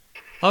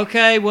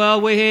Okay,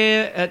 well, we're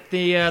here at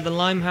the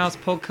Limehouse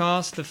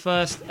Podcast, the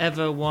first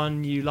ever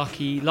one, you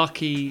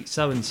lucky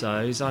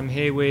so-and-sos. I'm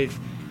here with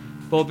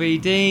Bobby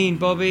Dean.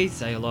 Bobby,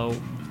 say hello.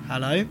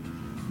 Hello.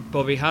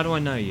 Bobby, how do I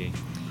know you?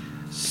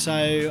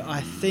 So I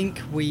think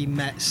we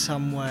met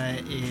somewhere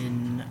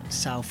in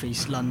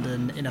southeast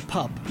London in a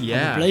pub,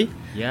 probably.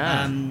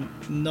 Yeah.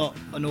 Not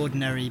an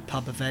ordinary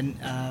pub event,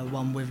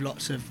 one with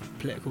lots of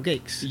political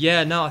geeks.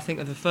 Yeah, no, I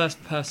think the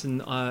first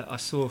person I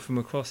saw from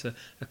across a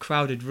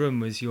crowded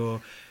room was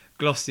your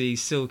glossy,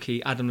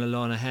 silky Adam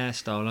Lallana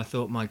hairstyle, and I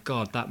thought, my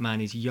God, that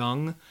man is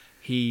young,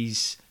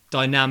 he's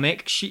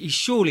dynamic, he's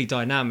surely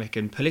dynamic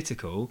and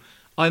political.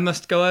 I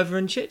must go over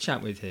and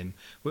chit-chat with him.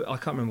 I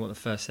can't remember what the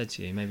first said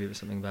to you. Maybe it was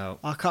something about...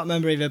 I can't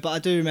remember either, but I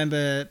do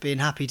remember being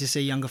happy to see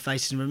younger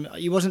faces in the room.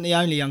 You wasn't the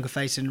only younger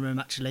face in the room,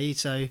 actually,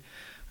 so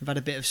we've had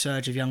a bit of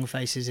surge of younger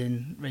faces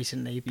in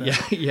recently.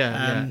 But,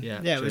 yeah.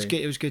 It was good.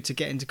 It was good to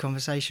get into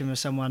conversation with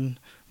someone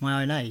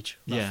my own age,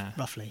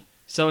 roughly.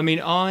 So, I mean,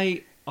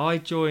 I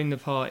joined the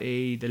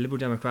party, the Liberal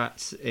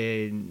Democrats,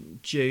 in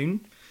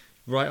June,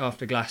 right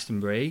after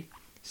Glastonbury.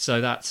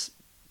 So that's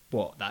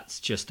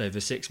just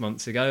over 6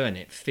 months ago, and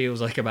it feels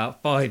like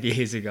about 5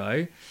 years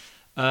ago.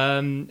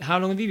 How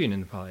long have you been in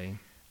the party?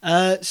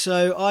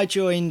 So I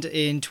joined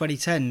in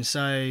 2010,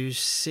 so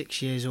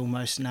 6 years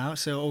almost now.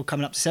 So all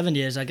coming up to 7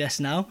 years, I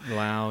guess now.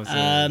 Wow.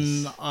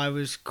 I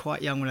was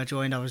quite young when I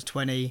joined. I was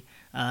 20.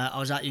 I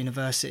was at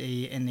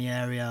university in the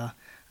area,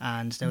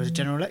 and there was a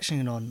general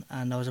election on,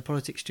 and I was a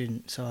politics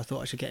student, so I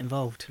thought I should get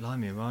involved.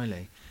 Blimey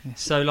O'Reilly. Yeah.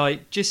 So,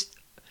 like, just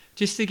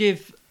to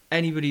give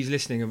anybody who's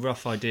listening a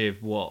rough idea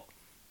of what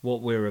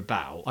we're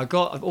about.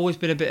 I've always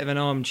been a bit of an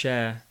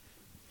armchair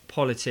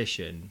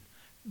politician,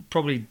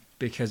 probably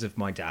because of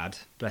my dad,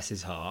 bless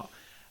his heart.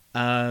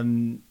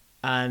 And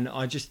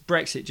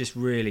Brexit just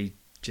really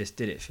did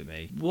it for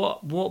me.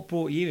 What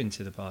brought you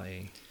into the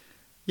party?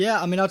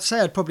 Yeah, I mean, I'd say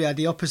I'd probably had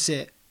the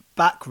opposite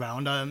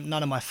background.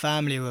 None of my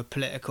family were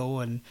political,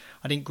 and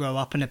I didn't grow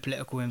up in a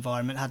political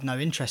environment, had no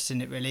interest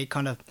in it really.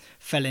 Kind of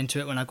fell into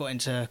it when I got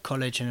into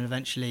college and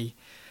eventually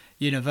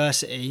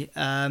university,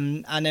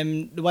 and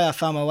then the way I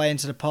found my way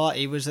into the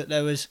party was that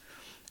there was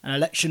an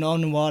election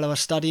on while I was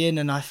studying,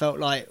 and I felt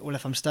like, well,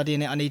 if I'm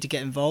studying it, I need to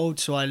get involved.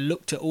 So I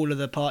looked at all of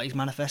the party's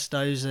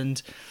manifestos,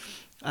 and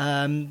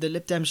the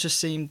Lib Dems just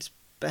seemed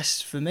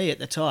best for me at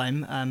the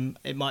time.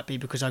 It might be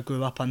because I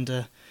grew up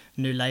under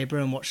New Labour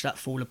and watched that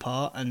fall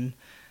apart, and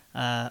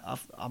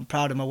I'm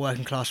proud of my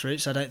working class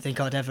roots. I don't think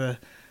I'd ever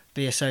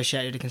be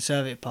associated with the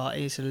Conservative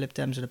Party, so the Lib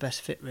Dems are the best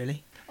fit,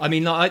 really. I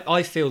mean,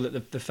 I feel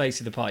that the face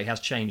of the party has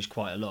changed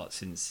quite a lot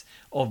since,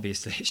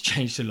 obviously, it's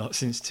changed a lot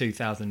since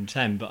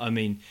 2010. But I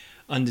mean,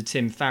 under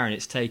Tim Farron,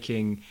 it's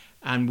taking,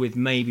 and with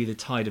maybe the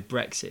tide of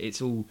Brexit,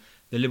 it's all,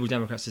 the Liberal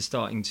Democrats are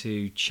starting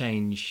to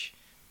change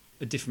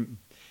a different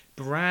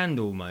brand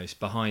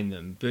almost behind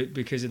them, but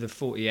because of the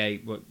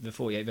 48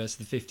 versus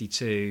the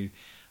 52,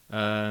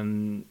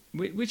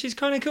 which is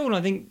kind of cool. And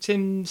I think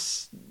Tim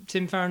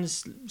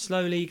Farron's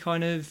slowly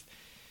kind of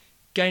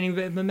gaining a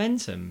bit of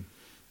momentum.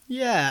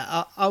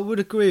 Yeah, I would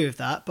agree with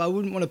that, but I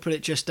wouldn't want to put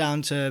it just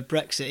down to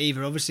Brexit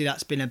either. Obviously,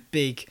 that's been a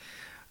big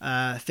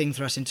thing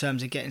for us in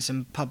terms of getting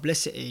some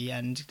publicity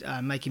and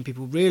making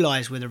people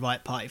realise we're the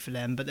right party for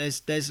them. But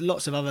there's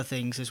lots of other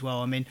things as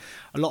well. I mean,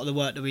 a lot of the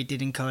work that we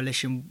did in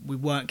coalition, we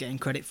weren't getting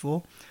credit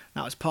for.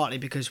 That was partly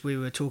because we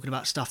were talking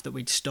about stuff that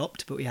we'd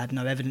stopped, but we had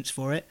no evidence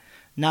for it.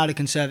 Now the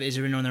Conservatives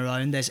are in on their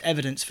own. There's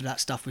evidence for that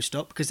stuff we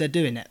stopped because they're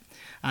doing it.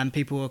 And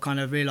people are kind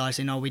of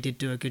realising, we did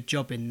do a good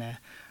job in there.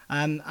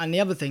 And the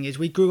other thing is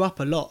we grew up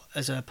a lot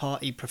as a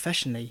party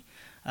professionally.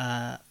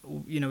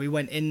 We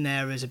went in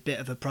there as a bit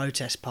of a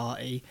protest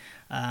party.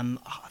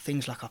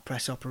 Things like our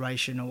press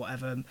operation or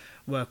whatever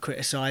were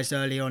criticised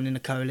early on in the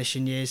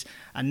coalition years.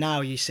 And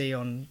now you see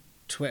on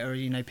Twitter,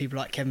 people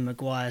like Kevin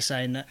Maguire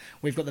saying that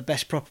we've got the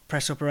best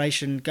press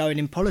operation going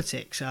in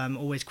politics.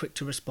 Always quick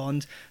to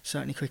respond,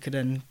 certainly quicker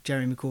than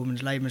Jeremy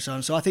Corbyn's Labour and so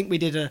on. So I think we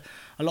did a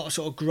lot of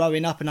sort of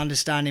growing up and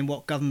understanding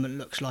what government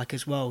looks like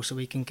as well, so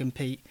we can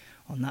compete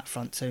on that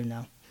front too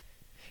now.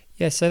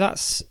 Yeah, so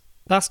that's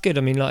good.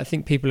 I mean, I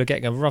think people are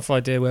getting a rough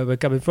idea where we're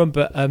coming from,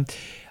 but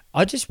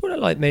I just want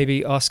to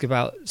maybe ask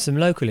about some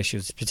local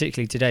issues,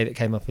 particularly today that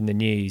came up in the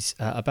news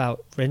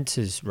about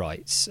renters'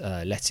 rights,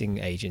 letting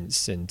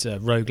agents and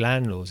rogue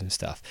landlords and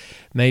stuff.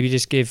 Maybe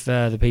just give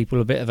the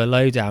people a bit of a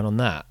lowdown on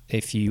that,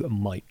 if you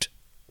might.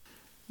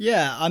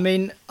 Yeah, I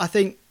mean, I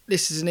think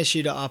this is an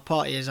issue that our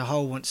party as a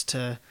whole wants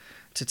to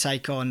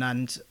take on,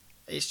 and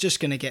it's just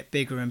going to get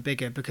bigger and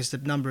bigger because the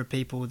number of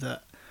people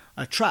that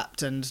are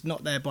trapped and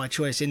not there by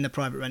choice in the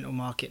private rental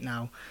market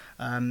now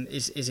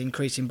is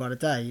increasing by the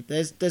day.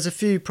 There's a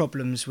few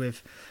problems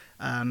with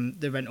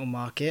the rental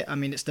market. I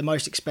mean, it's the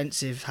most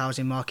expensive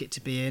housing market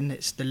to be in.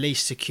 It's the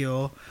least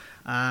secure,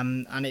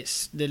 and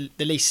it's the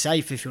least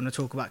safe if you want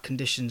to talk about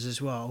conditions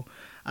as well.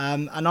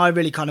 And I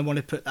really kind of want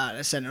to put that at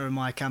the centre of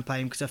my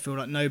campaign because I feel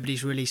like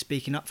nobody's really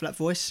speaking up for that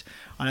voice.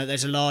 I know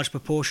there's a large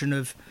proportion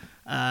of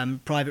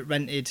private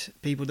rented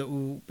people that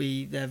will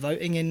be there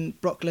voting in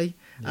Brockley.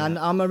 Yeah. And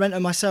I'm a renter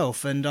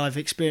myself, and I've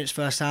experienced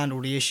firsthand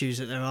all the issues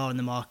that there are in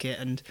the market,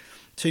 and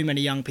too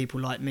many young people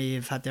like me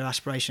have had their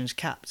aspirations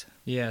capped.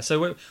 Yeah,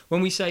 so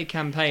when we say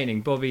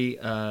campaigning, Bobby,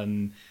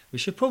 we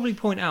should probably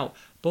point out,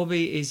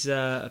 Bobby is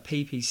a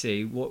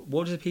PPC.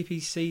 What does a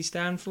PPC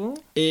stand for?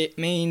 It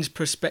means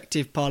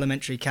prospective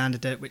parliamentary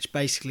candidate, which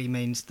basically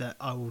means that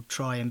I will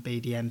try and be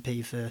the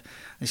MP for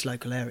this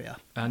local area.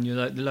 And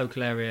the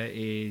local area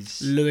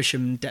is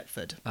Lewisham,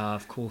 Deptford.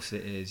 Of course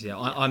it is. Yeah,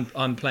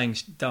 I'm playing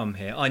dumb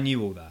here. I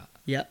knew all that.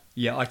 Yeah.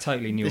 Yeah, I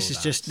totally knew. This is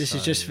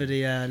just for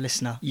the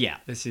listener. Yeah,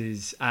 this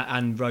is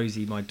and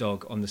Rosie, my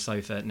dog, on the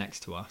sofa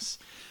next to us.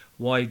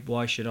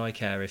 Why should I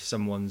care if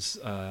someone's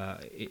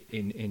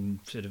in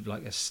sort of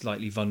like a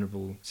slightly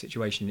vulnerable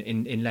situation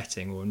in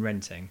letting or in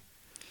renting?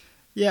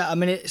 Yeah, I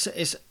mean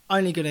it's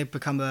only going to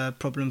become a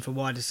problem for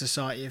wider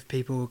society if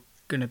people are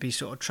going to be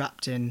sort of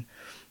trapped in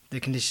the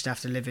conditions they have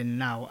to live in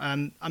now.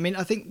 I mean,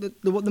 I think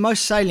the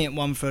most salient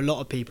one for a lot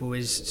of people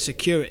is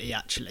security,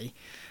 actually.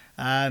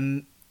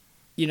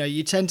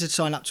 You tend to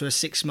sign up to a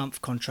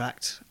 6-month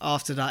contract.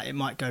 After that, it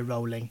might go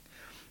rolling.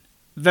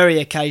 Very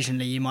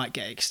occasionally, you might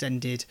get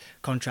extended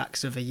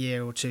contracts of a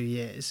year or 2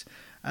 years.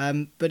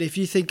 But if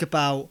you think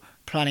about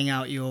planning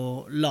out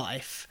your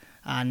life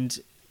and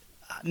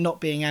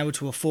not being able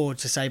to afford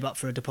to save up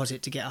for a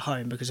deposit to get a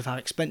home because of how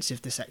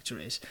expensive the sector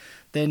is,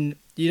 then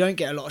you don't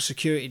get a lot of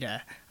security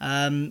there.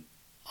 I'm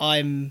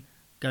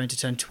going to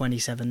turn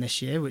 27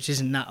 this year, which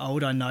isn't that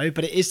old, I know,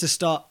 but it is the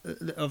start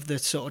of the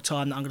sort of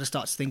time that I'm going to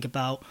start to think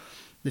about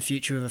the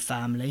future of a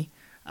family.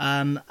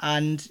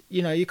 And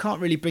you can't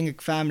really bring a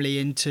family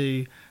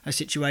into a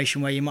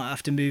situation where you might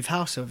have to move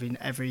house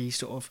every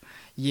sort of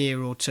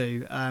year or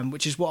two,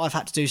 which is what I've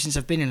had to do since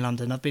I've been in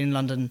London. I've been in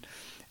London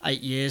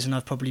 8 years and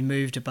I've probably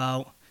moved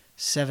about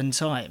 7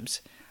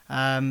 times.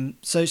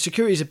 So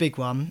security is a big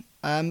one.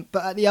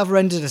 But at the other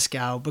end of the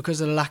scale,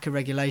 because of the lack of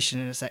regulation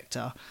in the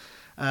sector,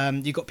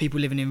 you've got people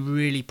living in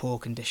really poor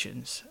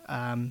conditions.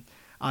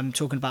 I'm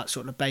talking about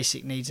sort of the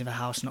basic needs of a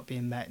house not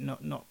being met,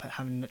 not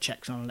having the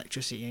checks on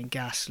electricity and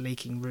gas,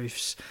 leaking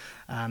roofs,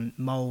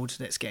 mould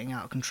that's getting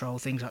out of control,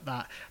 things like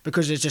that.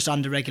 Because there's just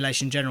under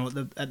regulation in general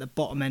at the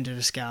bottom end of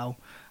the scale,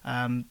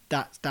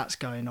 that's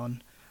going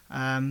on.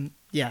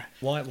 Yeah.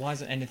 Why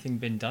hasn't anything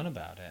been done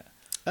about it?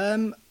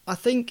 I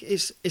think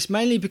it's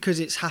mainly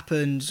because it's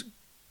happened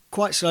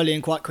quite slowly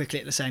and quite quickly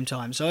at the same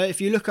time. So if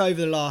you look over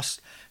the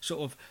last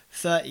sort of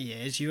 30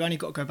 years, you've only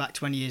got to go back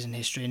 20 years in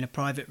history, and the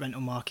private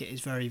rental market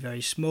is very, very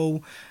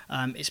small.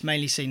 It's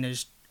mainly seen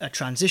as a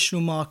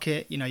transitional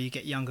market. You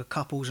get younger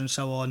couples and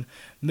so on,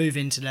 move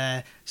into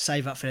there,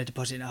 save up for their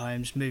deposit in their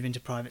homes, move into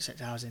private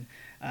sector housing.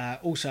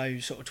 Also,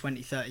 sort of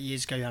 20, 30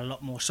 years ago, you had a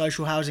lot more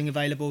social housing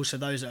available, so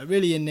those that are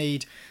really in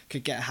need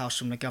could get a house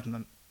from the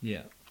government.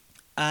 Yeah.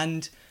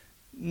 And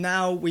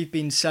now we've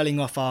been selling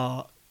off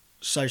our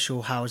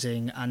social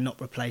housing and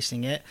not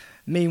replacing it.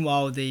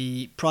 Meanwhile,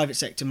 the private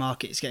sector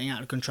market is getting out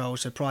of control,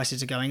 so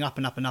prices are going up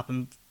and up and up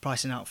and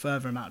pricing out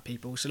further amount of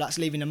people. So that's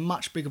leaving a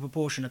much bigger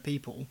proportion of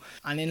people.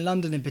 And in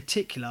London in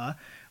particular,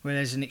 where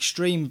there's an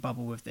extreme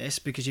bubble with this,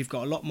 because you've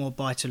got a lot more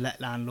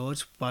buy-to-let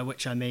landlords, by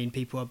which I mean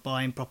people are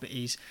buying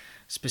properties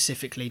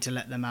specifically to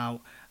let them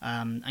out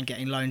and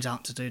getting loans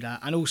out to do that,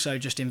 and also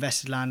just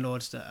invested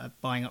landlords that are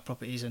buying up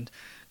properties and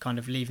kind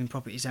of leaving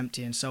properties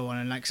empty and so on,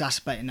 and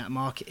exacerbating that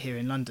market here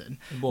in London.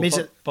 Well,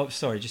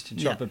 sorry, just to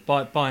interrupt,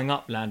 but buying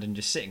up land and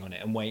just sitting on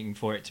it and waiting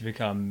for it to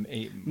become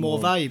more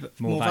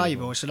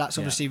valuable. So that's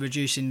obviously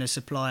reducing the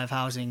supply of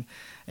housing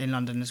in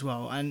London as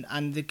well,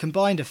 and the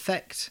combined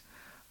effect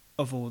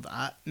of all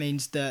that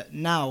means that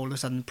now all of a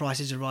sudden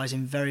prices are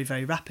rising very,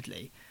 very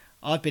rapidly.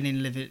 I've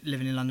been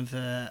living in London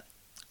for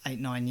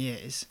 8-9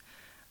 years,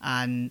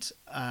 and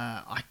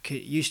I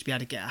used to be able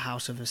to get a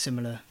house of a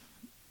similar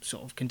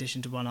sort of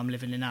condition to one I'm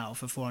living in now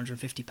for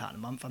 £450 a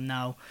month. I'm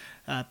now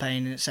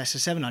paying in excess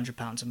of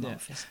 £700 a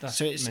month. Yeah, that's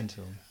so it's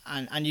mental.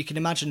 And you can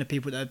imagine the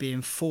people that are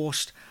being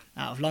forced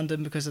out of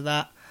London because of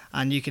that,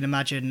 and you can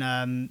imagine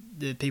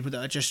the people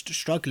that are just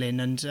struggling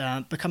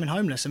and becoming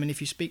homeless. I mean,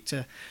 if you speak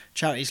to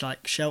charities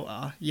like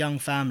Shelter, young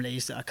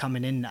families that are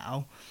coming in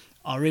now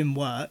are in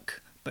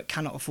work but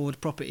cannot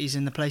afford properties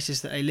in the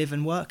places that they live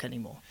and work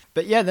anymore.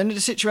 But yeah, then the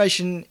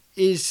situation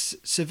is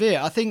severe.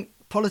 I think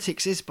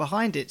politics is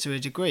behind it to a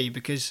degree,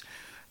 because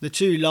the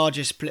two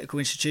largest political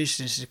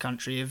institutions in the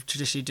country have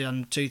traditionally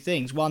done two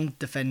things. One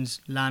defends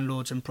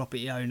landlords and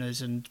property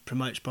owners and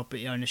promotes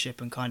property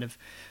ownership and kind of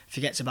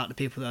forgets about the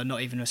people that are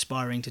not even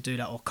aspiring to do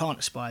that or can't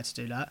aspire to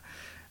do that.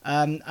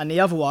 And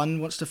the other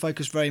one wants to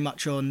focus very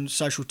much on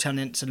social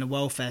tenants and the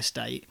welfare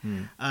state,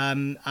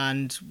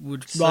 and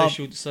would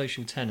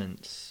social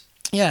tenants.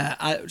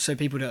 Yeah, so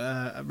people that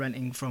are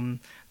renting from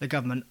the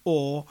government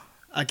or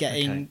are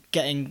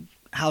getting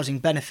housing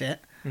benefit,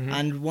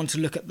 and want to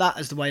look at that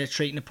as the way of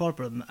treating the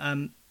problem.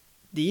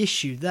 The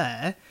issue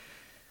there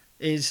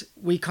is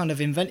we kind of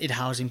invented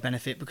housing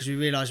benefit because we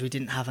realised we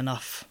didn't have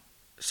enough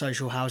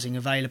social housing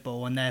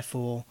available, and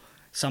therefore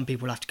some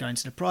people have to go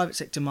into the private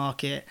sector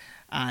market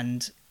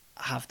and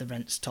have the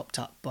rents topped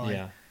up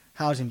by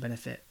housing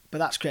benefit. But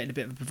that's created a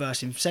bit of a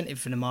perverse incentive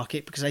for the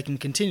market because they can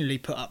continually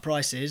put up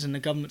prices and the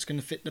government's going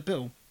to fit the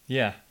bill.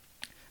 Yeah.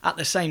 At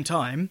the same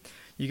time,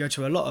 you go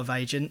to a lot of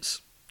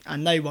agents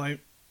and they won't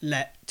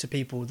let to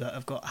people that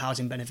have got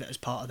housing benefit as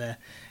part of their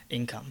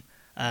income.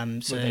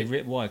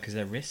 Why? Because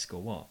they're risk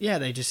or what? Yeah,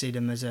 they just see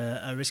them as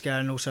a risk area,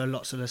 and also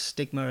lots of the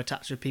stigma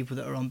attached to people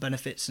that are on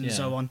benefits and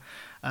so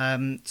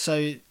on.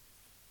 So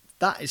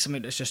that is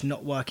something that's just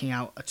not working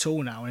out at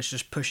all now, and it's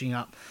just pushing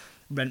up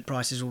rent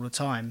prices all the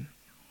time.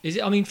 Is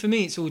it? I mean, for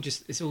me, it's all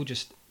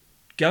just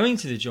going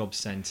to the job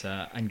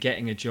centre and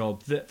getting a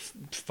job that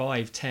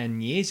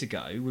 5-10 years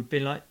ago would be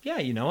like, yeah,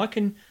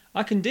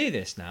 I can do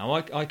this now.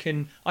 I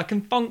can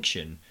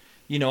function.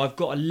 I've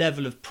got a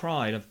level of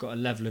pride. I've got a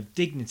level of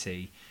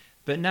dignity.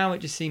 But now it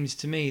just seems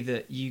to me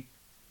that you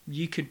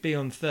could be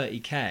on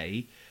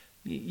 30k,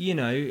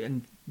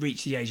 and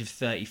reach the age of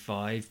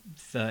 35,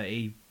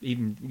 30,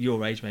 even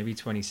your age, maybe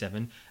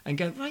 27, and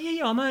go, right,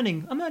 yeah, I'm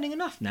earning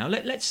enough now.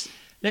 Let's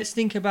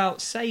think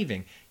about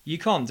saving. You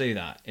can't do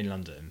that in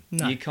London.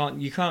 No. You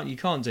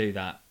can't do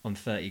that on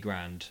 30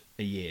 grand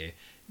a year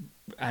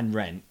and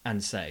rent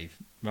and save,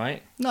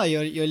 right? No,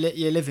 you're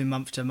living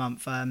month to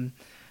month. I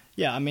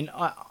mean,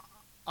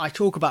 I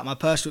talk about my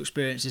personal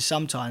experiences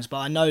sometimes, but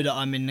I know that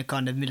I'm in the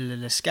kind of middle of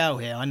the scale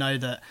here. I know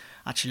that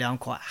actually I'm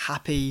quite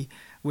happy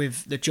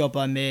with the job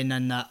I'm in,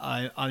 and that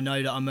I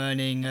know that I'm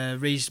earning a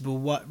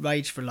reasonable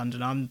wage for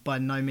London. I'm by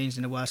no means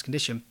in the worst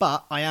condition,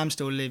 but I am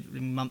still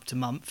living month to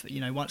month.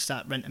 Once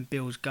that rent and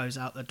bills goes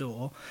out the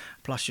door,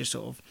 plus your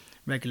sort of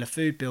regular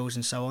food bills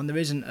and so on, there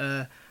isn't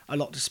a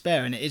lot to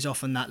spare, and it is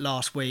often that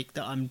last week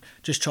that I'm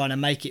just trying to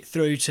make it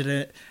through to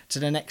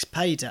the next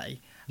payday.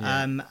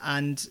 Yeah.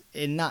 And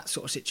in that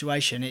sort of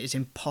situation, it is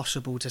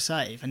impossible to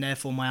save, and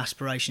therefore my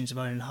aspirations of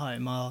owning a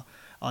home are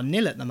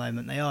nil at the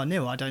moment. They are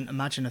nil. I don't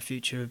imagine a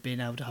future of being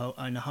able to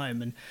own a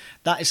home, and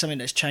that is something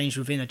that's changed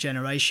within a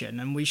generation,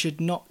 and we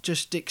should not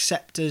just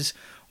accept as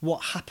what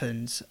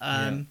happens.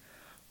 Some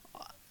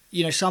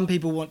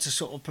people want to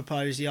sort of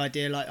propose the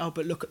idea like, oh,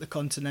 but look at the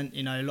continent,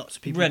 lots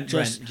of people rent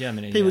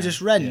Germany. People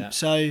just rent. Yeah.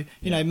 So,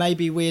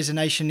 maybe we as a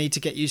nation need to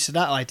get used to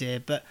that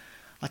idea, but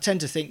I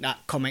tend to think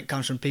that comment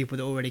comes from people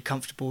that are already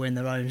comfortable in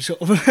their own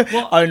sort of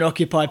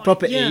owner-occupied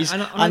properties.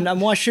 Yeah, and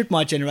why should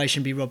my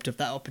generation be robbed of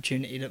that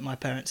opportunity that my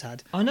parents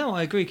had? I know,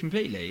 I agree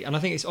completely, and I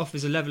think it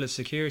offers a level of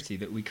security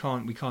that we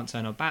can't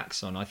turn our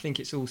backs on. I think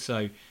it's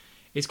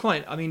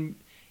quite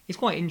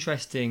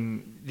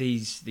interesting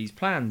these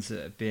plans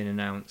that have been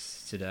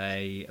announced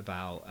today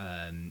about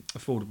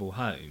affordable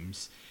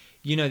homes.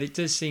 It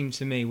does seem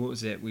to me, what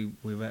was it we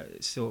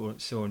saw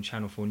on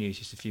Channel 4 News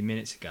just a few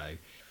minutes ago.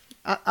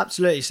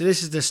 Absolutely. So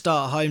this is the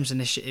Start Homes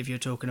initiative you're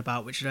talking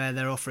about, which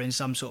they're offering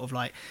some sort of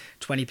like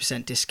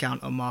 20%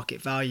 discount on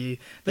market value.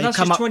 But that's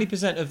just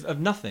 20% of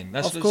nothing.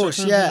 That's of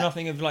course, yeah.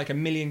 Nothing of like $1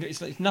 million.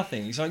 It's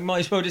nothing. It's like might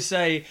as well just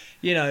say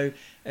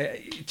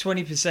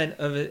 20%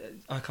 of it.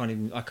 I can't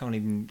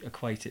even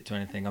equate it to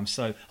anything. I'm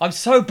so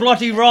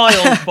bloody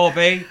riled,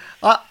 Bobby.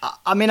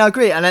 I mean, I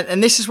agree,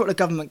 and this is what the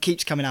government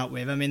keeps coming out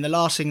with. I mean, the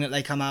last thing that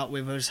they come out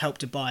with was Help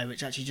to Buy,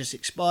 which actually just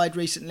expired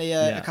recently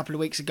a couple of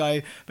weeks ago.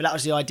 But that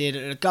was the idea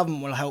that the government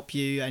will help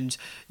you, and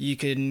you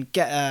can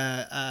get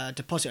a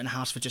deposit on a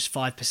house for just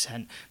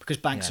 5% because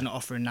banks are not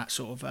offering that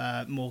sort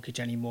of mortgage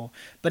anymore.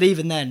 But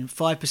even then,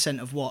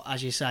 5% of what,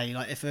 as you say,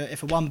 like if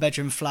a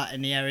one-bedroom flat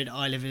in the area that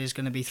I live in is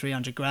going to be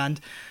 300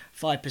 grand.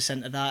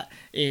 5% of that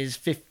is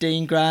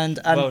 15 grand,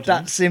 and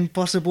that's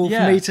impossible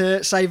for me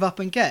to save up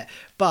and get.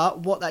 But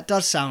what that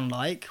does sound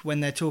like when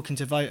they're talking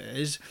to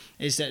voters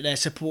is that they're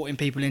supporting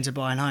people into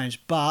buying homes,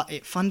 but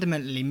it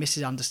fundamentally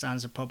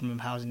misunderstands the problem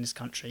of housing in this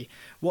country.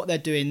 What they're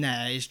doing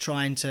there is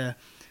trying to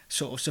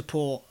sort of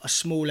support a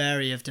small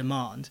area of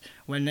demand,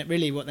 when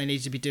really what they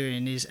need to be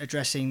doing is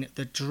addressing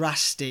the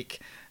drastic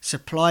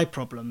supply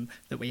problem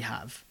that we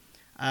have.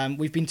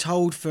 We've been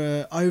told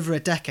for over a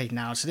decade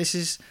now, so this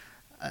is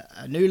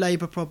a new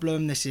Labour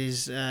problem, this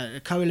is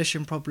a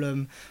coalition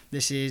problem,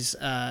 this is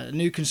a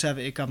new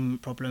Conservative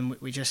government problem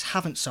we just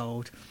haven't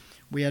solved.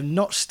 We have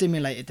not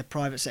stimulated the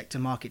private sector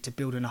market to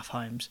build enough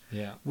homes.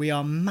 Yeah. We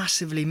are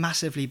massively,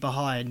 massively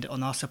behind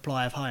on our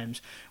supply of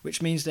homes,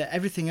 which means that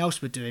everything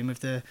else we're doing with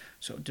the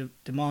sort of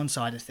demand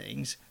side of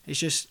things is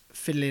just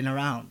fiddling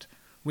around.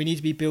 We need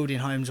to be building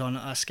homes on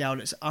a scale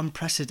that's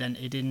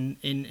unprecedented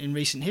in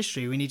recent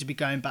history. We need to be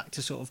going back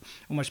to sort of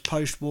almost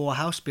post-war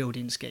house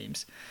building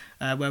schemes,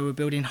 where we're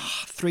building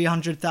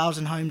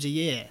 300,000 homes a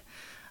year.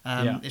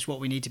 Is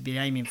what we need to be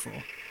aiming for.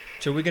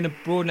 So we're going to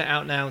broaden it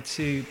out now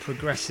to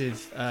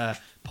progressive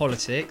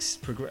politics,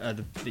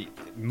 the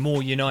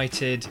more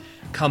united,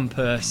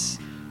 Compass,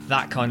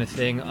 that kind of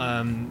thing.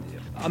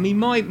 I mean,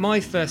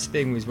 my first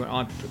thing was when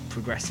I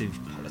progressive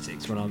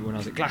politics when I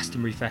was at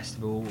Glastonbury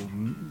Festival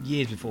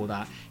years before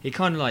that. It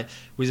kind of like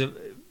was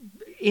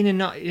in a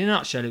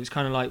nutshell. It was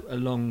kind of like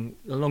along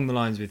the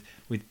lines with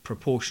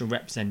proportional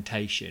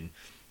representation.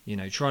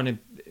 Trying to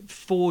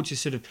forge a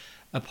sort of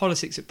a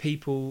politics that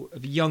people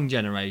of a young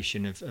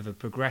generation, of a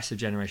progressive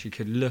generation,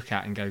 could look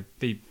at and go,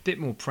 be a bit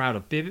more proud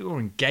of, be a bit more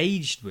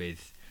engaged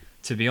with,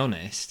 to be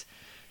honest.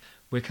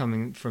 we're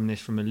coming from this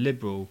from a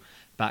Liberal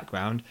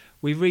background.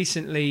 We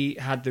recently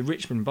had the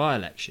Richmond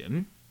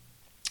by-election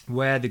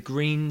where the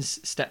Greens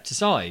stepped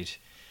aside,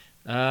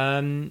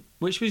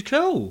 which was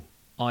cool,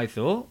 I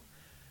thought.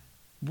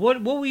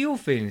 What were your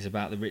feelings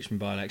about the Richmond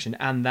by-election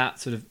and that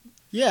sort of...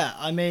 Yeah,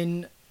 I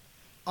mean,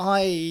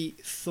 I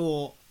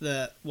thought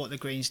that what the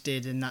Greens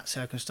did in that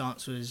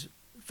circumstance was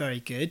very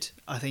good.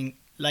 I think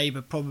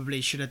Labour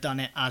probably should have done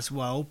it as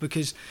well,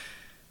 because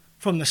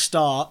from the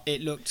start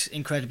it looked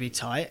incredibly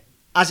tight.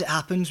 As it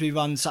happens, we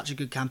run such a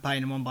good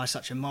campaign and won by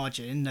such a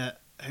margin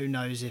that who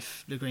knows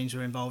if the Greens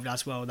were involved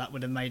as well, that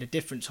would have made a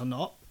difference or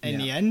not in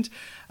the end.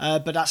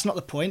 But that's not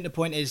the point. The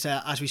point is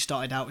that as we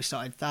started out, we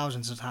started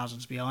thousands and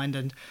thousands behind,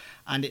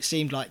 and it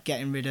seemed like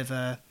getting rid of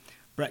a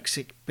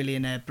Brexit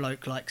billionaire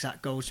bloke like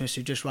Zach Goldsmith,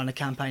 who just ran a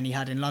campaign he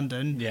had in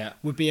London,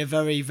 would be a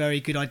very, very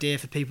good idea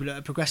for people that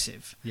are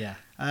progressive. Yeah.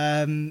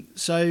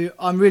 So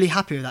I'm really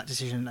happy with that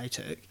decision they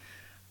took.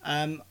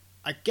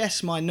 I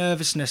guess my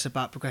nervousness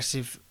about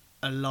Progressive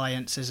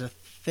Alliance as a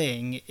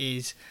thing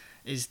is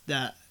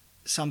that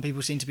some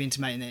people seem to be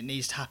intimating that it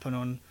needs to happen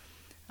on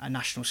a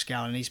national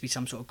scale. It needs to be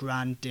some sort of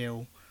grand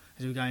deal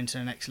as we go into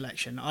the next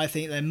election. I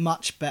think they're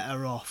much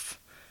better off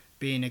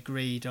being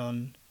agreed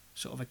on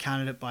sort of a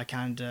candidate by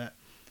candidate,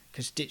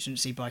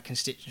 constituency by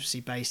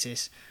constituency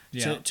basis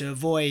to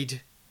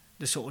avoid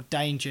the sort of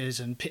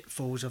dangers and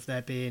pitfalls of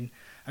there being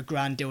a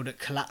grand deal that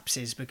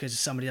collapses because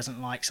somebody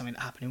doesn't like something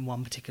that happened in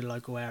one particular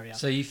local area.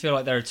 So you feel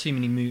like there are too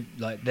many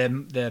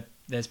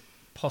there's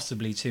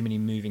possibly too many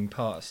moving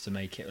parts to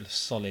make it a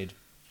solid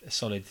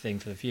thing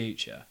for the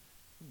future.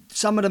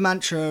 Some of the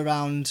mantra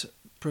around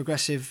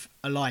Progressive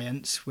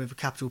Alliance with a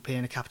capital P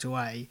and a capital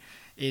A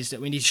is that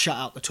we need to shut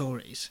out the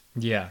Tories.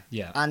 Yeah.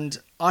 And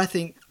I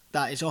think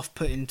that is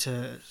off-putting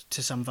to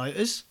some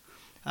voters.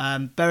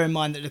 Bear in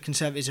mind that the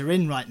Conservatives are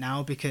in right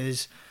now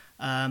because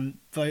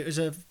voters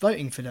are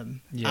voting for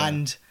them. Yeah.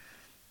 And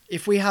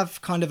if we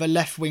have kind of a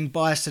left-wing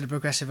bias to the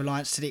Progressive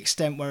Alliance to the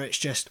extent where it's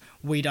just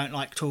we don't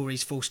like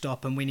Tories full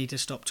stop and we need to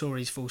stop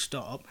Tories full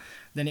stop,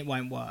 then it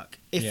won't work.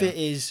 If it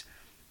is,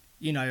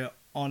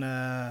 on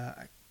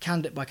a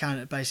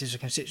candidate-by-candidate basis or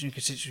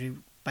constituency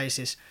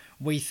basis,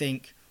 we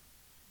think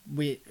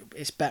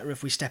it's better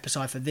if we step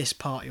aside for this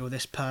party or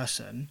this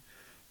person,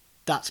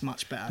 that's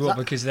much better. Well,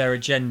 because their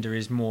agenda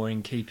is more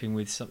in keeping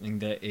with something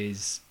that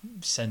is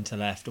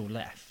centre-left or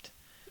left?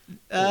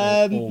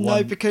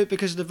 No,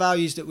 because of the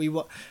values that we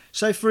want.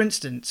 So, for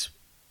instance,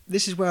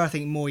 this is where I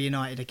think More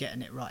United are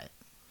getting it right.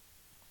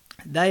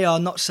 They are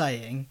not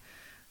saying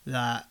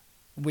that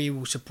we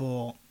will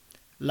support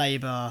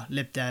Labour,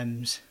 Lib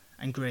Dems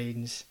and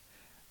Greens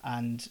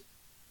and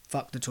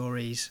fuck the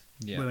Tories.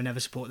 We will never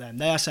support them.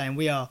 They are saying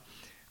we are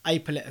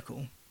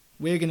apolitical.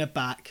 We're going to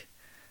back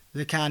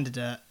the candidate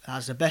that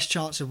has the best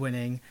chance of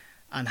winning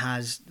and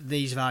has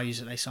these values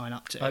that they sign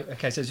up to.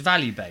 Okay, so it's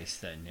value-based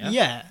then, yeah?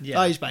 Yeah,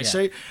 values-based.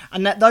 Yeah. So,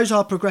 and those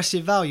are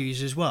progressive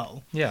values as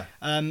well. Yeah.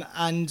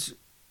 And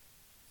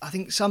I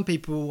think some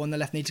people on the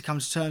left need to come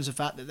to terms with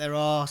the fact that there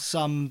are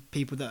some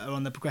people that are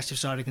on the progressive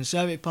side of the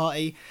Conservative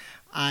Party,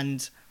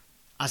 and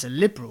as a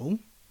Liberal,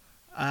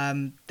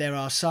 there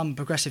are some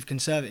progressive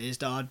Conservatives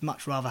that I'd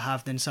much rather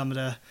have than some of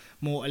the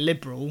more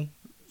liberal.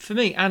 For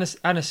me, Anna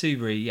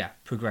Soubry,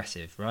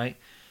 progressive, right?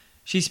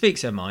 She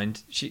speaks her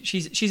mind.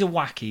 She's a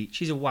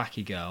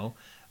wacky girl,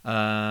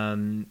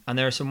 and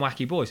there are some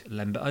wacky boys.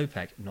 Lembert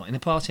Opek, not in the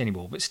party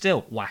anymore, but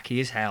still wacky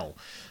as hell.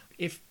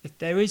 If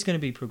there is going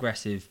to be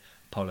progressive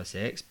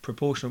politics,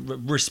 proportional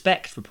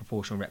respect for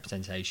proportional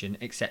representation,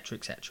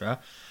 etc.,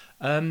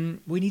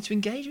 we need to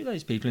engage with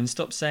those people and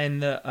stop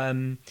saying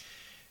that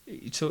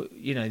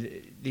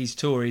these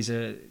Tories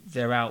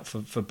they're out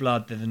for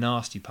blood. They're the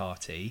nasty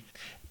party.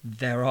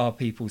 There are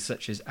people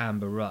such as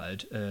Amber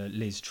Rudd,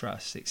 Liz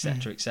Truss,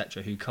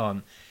 etc., who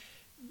can't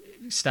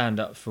stand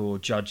up for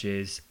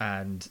judges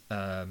and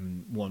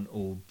want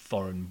all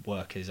foreign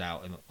workers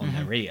out on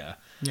their ear.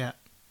 Yeah,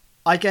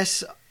 I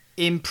guess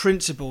in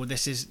principle,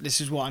 this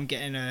is what I'm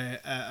getting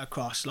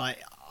across. Like,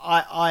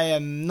 I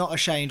am not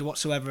ashamed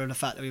whatsoever of the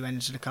fact that we went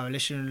into the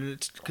coalition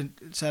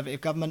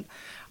Conservative government.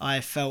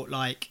 I felt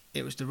like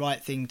it was the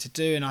right thing to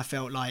do, and I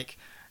felt like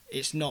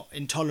it's not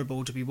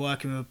intolerable to be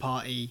working with a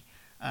party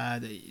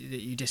that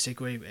you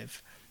disagree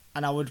with,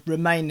 and I would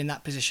remain in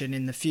that position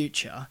in the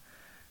future.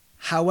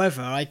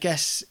 However, I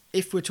guess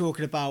if we're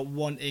talking about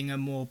wanting a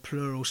more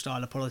plural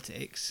style of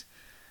politics,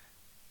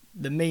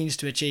 the means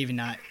to achieving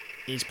that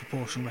is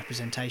proportional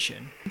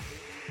representation.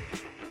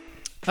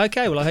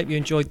 Okay, well, I hope you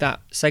enjoyed that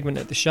segment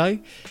of the show.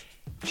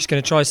 Just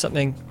going to try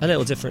something a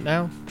little different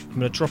now. I'm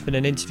going to drop in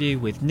an interview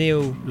with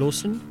Neal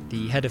Lawson,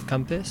 the head of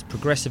Compass,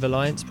 Progressive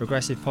Alliance,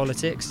 Progressive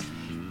Politics,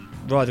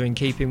 rather in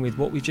keeping with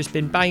what we've just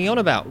been banging on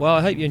about. Well,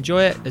 I hope you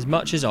enjoy it as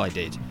much as I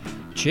did.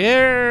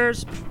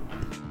 Cheers!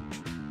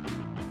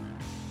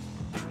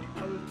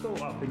 I was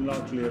brought up in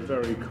largely a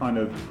very kind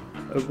of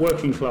a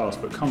working class,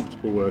 but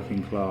comfortable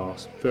working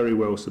class, very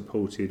well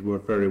supported, were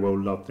very well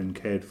loved and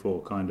cared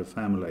for kind of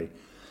family.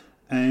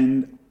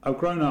 And I've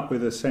grown up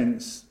with a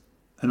sense,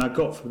 and I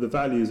got from the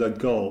values I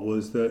got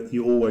was that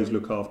you always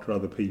look after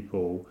other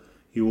people.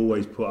 you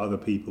always put other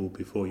people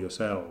before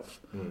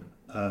yourself.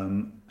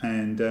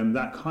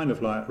 That kind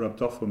of like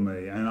rubbed off on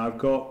me, and I've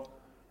got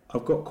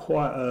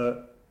quite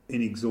a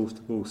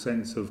inexhaustible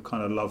sense of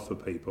kind of love for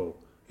people.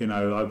 You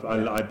know,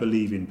 I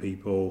believe in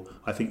people.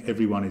 I think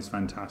everyone is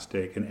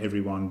fantastic and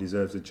everyone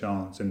deserves a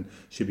chance and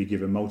should be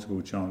given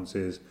multiple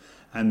chances.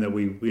 And that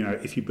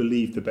if you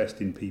believe the best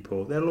in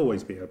people, there'll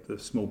always be a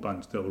small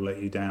bunch that will let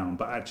you down.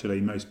 But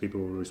actually, most people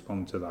will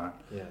respond to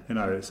that. Yeah. You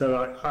know,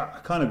 so I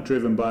kind of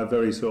driven by a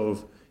very sort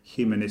of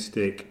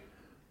humanistic,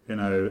 you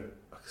know,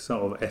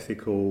 sort of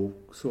ethical,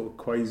 sort of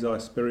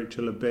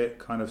quasi-spiritual a bit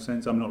kind of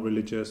sense. I'm not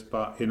religious,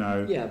 but, you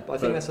know... Yeah, but I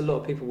think that's a lot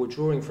of people were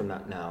drawing from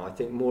that now. I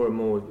think more and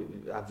more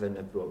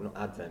not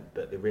advent,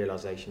 but the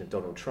realisation of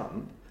Donald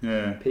Trump,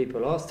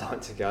 people are starting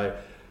to go,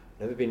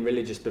 I've never been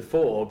religious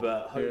before,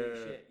 but holy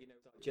shit. You know,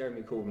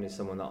 Jeremy Corbyn is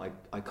someone that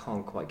I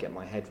can't quite get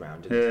my head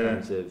around in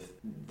terms of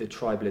the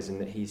tribalism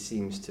that he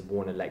seems to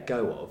want to let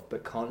go of,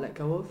 but can't let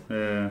go of.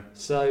 Yeah.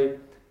 So...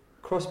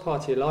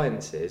 cross-party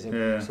alliances,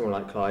 and someone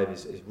like Clive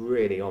is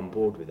really on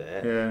board with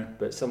it,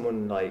 but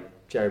someone like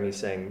Jeremy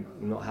saying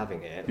not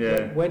having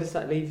it, where does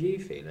that leave you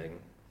feeling?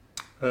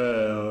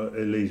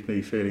 It leaves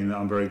me feeling that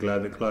I'm very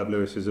glad that Clive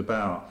Lewis is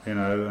about, you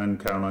know, and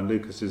Caroline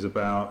Lucas is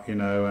about, you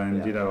know,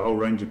 and you know, a whole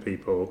range of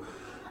people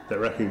that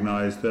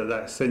recognise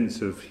that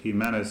sense of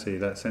humanity,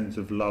 that sense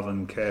of love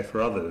and care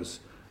for others,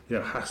 you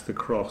know, has to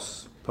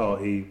cross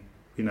party,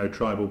 you know,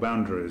 tribal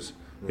boundaries.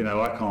 You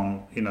know, I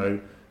can't, you know,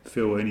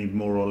 feel any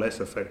more or less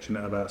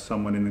affectionate about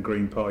someone in the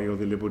Green Party or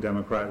the Liberal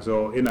Democrats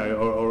or, you know,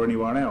 or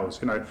anyone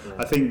else. You know,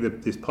 I think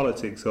that this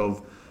politics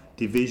of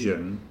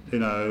division, you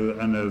know,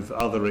 and of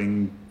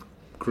othering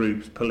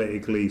groups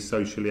politically,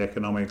 socially,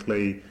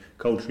 economically,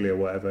 culturally or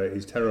whatever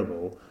is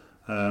terrible.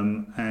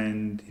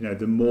 And, you know,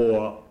 the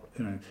more,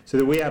 you know, so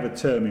that we have a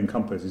term in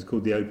Compass, it's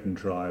called the Open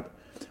Tribe,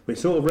 which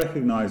sort of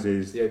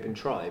recognises... The Open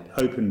Tribe?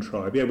 Open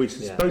Tribe, yeah, which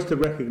is supposed to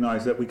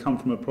recognise that we come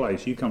from a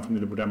place. You come from the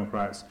Liberal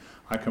Democrats,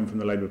 I come from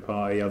the Labour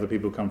Party, other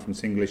people come from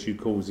single issue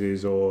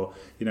causes or,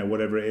 you know,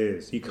 whatever it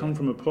is. You come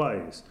from a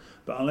place.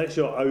 But unless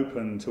you're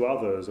open to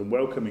others and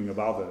welcoming of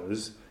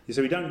others,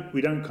 so we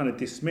don't kind of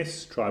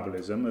dismiss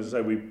tribalism, as I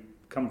say, we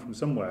come from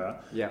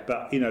somewhere. Yeah.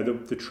 But, you know,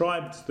 the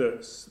tribes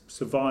that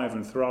survive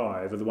and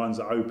thrive are the ones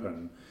that are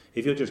open.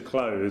 If you're just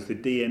closed, the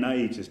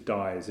DNA just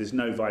dies. There's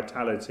no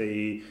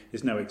vitality,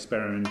 there's no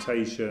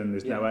experimentation,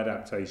 there's no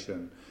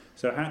adaptation.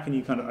 So how can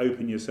you kind of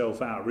open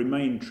yourself out,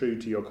 remain true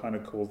to your kind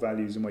of core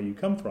values and where you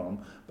come from,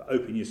 but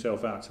open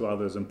yourself out to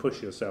others and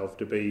push yourself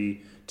to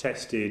be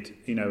tested,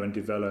 you know, and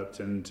developed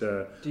and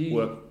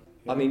work.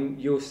 I mean,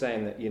 you're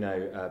saying that, you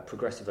know,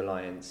 Progressive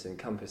Alliance and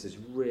Compass is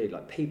really,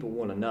 like, people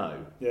want to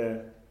know. Yeah.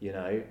 You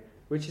know,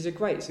 which is a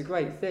great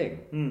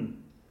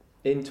thing.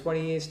 In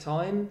 20 years'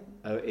 time,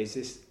 is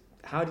this...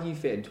 How do you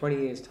fit in 20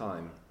 years'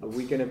 time? Are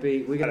we going to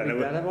be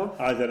better?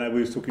 I don't know.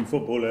 We was talking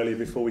football earlier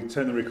before we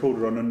turned the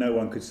recorder on, and no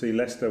one could see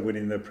Leicester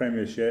winning the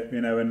Premiership, you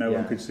know, and no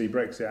one could see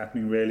Brexit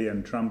happening really,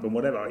 and Trump and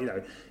whatever. You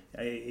know,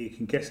 you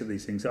can guess at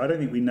these things. So I don't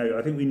think we know.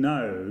 I think we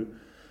know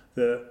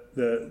that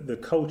the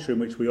culture in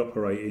which we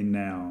operate in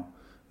now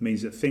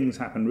means that things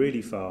happen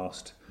really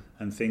fast,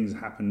 and things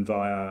happen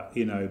via,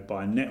 you know,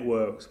 by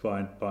networks,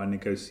 by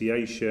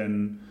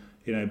negotiation,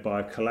 you know,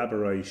 by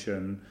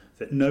collaboration,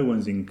 that no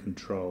one's in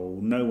control,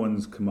 no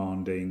one's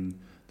commanding,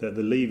 that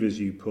the levers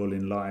you pull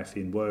in life,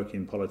 in work,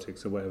 in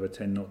politics or whatever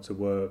tend not to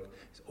work.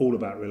 It's all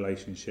about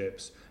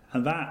relationships.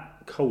 And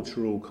that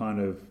cultural kind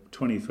of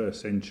 21st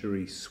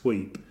century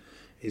sweep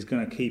is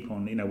going to keep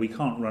on, you know, we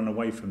can't run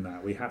away from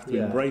that. We have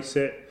to embrace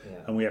it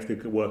and we have to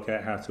work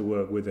out how to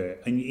work with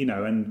it. And, you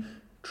know, and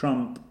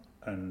Trump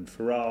and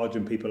Farage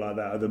and people like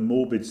that are the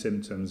morbid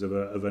symptoms of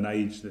an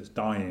age that's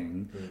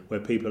dying, where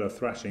people are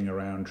thrashing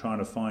around trying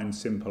to find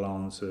simple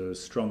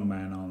answers,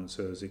 strongman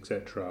answers,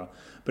 etc.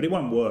 But it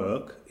won't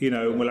work, you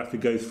know, and we'll have to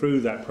go through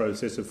that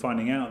process of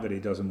finding out that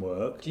it doesn't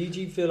work. Do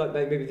you feel like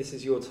maybe this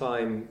is your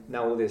time,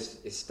 now all this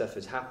stuff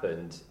has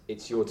happened,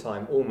 it's your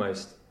time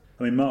almost?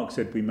 I mean, Mark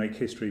said we make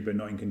history but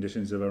not in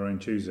conditions of our own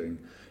choosing.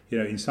 You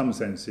know, in some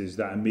senses,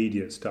 that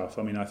immediate stuff,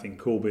 I mean, I think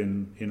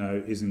Corbyn, you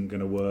know, isn't going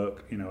to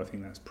work. You know, I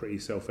think that's pretty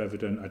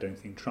self-evident. I don't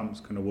think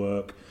Trump's going to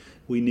work.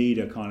 We need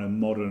a kind of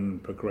modern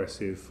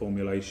progressive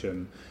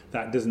formulation.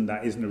 That isn't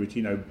a,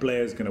 you know,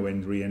 Blair's going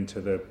to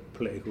re-enter the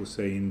political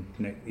scene,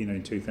 you know,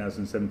 in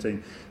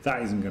 2017.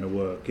 That isn't going to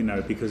work, you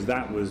know, because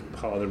that was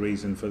part of the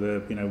reason for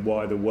the, you know,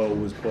 why the well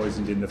was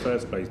poisoned in the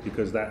first place,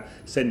 because that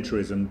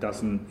centrism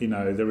doesn't, you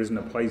know, there isn't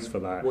a place for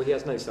that. Well, he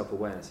has no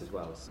self-awareness as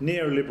well.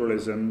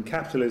 Neoliberalism,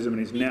 capitalism in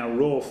its now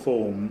raw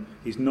form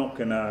is not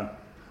going to,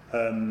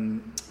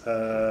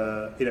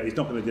 you know, it's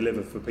not going to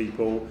deliver for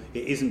people.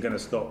 It isn't going to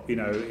stop, you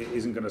know, it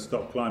isn't going to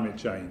stop climate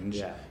change.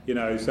 Yeah. You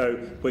know, so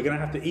we're going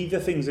to have to, either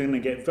things are going to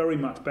get very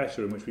much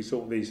better in which we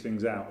sort these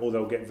things out, or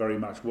they'll get very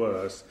much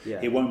worse. Yeah.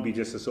 It won't be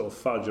just a sort of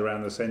fudge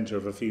around the centre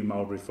of a few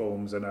mild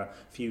reforms and a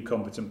few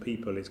competent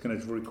people. It's going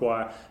to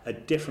require a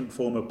different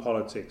form of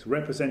politics.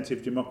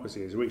 Representative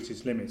democracy has reached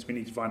its limits. We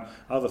need to find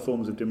other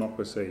forms of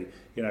democracy.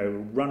 You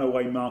know,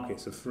 runaway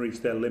markets have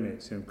reached their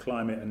limits in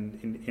climate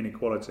and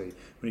inequality.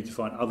 We need to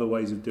find other other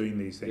ways of doing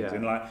these things.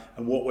 Yeah.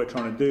 And what we're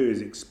trying to do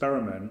is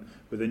experiment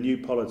with a new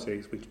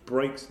politics which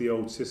breaks the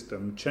old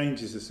system,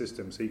 changes the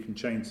system so you can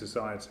change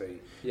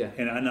society. Yeah.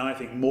 And I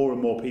think more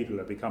and more people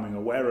are becoming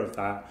aware of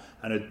that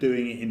and are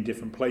doing it in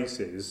different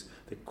places.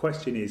 The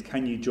question is,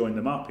 can you join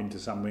them up into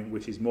something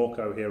which is more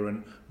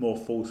coherent, more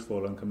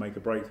forceful, and can make a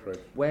breakthrough?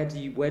 Where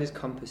does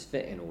Compass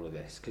fit in all of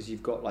this? Because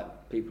you've got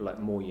like people like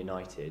More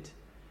United,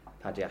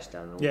 Paddy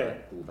Ashdown, and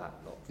all that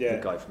lot. Yeah.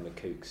 The guy from the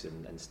Kooks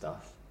and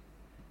stuff,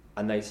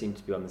 and they seem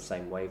to be on the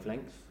same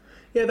wavelength.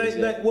 Yeah,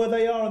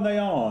 they are and they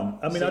aren't.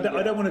 I mean,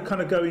 I don't want to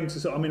kind of go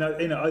into. I mean,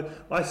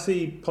 I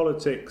see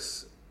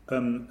politics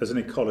as an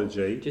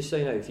ecology. Just so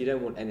you know, if you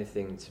don't want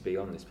anything to be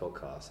on this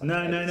podcast, No.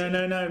 I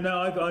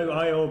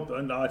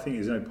think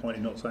there's no point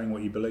in not saying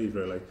what you believe,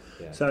 really.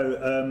 Yeah.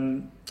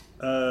 So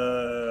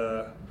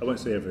I won't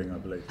say everything I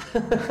believe,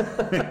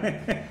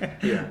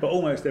 but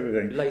almost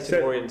everything.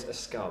 Leighton Orient a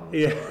scum.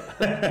 Yeah.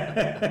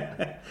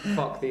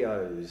 Fuck the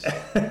O's.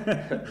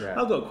 Yeah.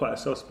 I've got quite a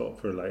soft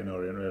spot for Leighton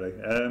Orient, really.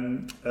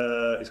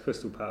 It's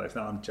Crystal Palace.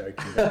 No, I'm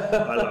joking.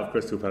 I love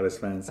Crystal Palace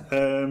fans.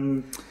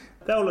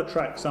 They'll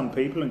attract some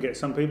people and get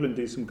some people and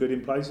do some good in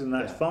places, and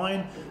that's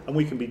fine. And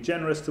we can be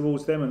generous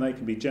towards them, and they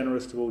can be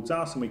generous towards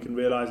us, and we can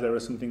realise there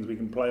are some things we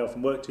can play off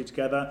and work to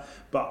together.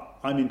 But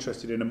I'm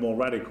interested in a more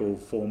radical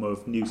form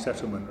of new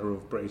settlement or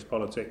of British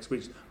politics,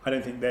 which I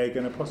don't think they're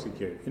going to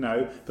prosecute.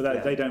 But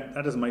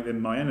that doesn't make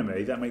them my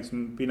enemy. That makes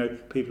them,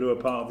 people who are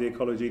part of the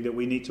ecology that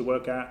we need to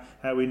work out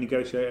how we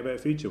negotiate a better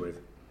future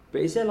with.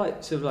 But is there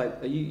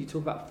you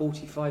talk about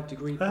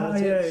 45-degree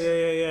politics?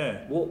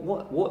 Yeah.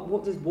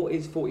 What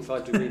is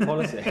 45-degree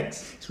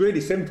politics? It's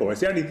really simple. It's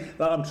the only.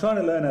 I'm trying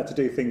to learn how to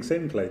do things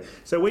simply.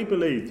 So we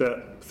believe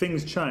that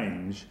things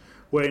change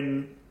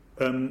when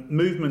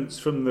movements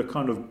from the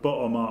kind of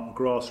bottom up,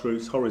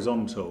 grassroots,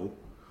 horizontal,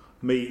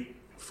 meet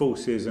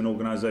forces and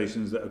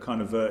organisations that are kind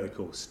of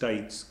vertical,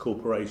 states,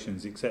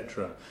 corporations,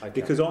 etc. Okay.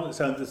 Because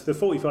the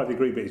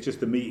 45-degree bit is just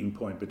the meeting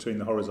point between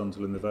the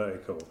horizontal and the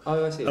vertical.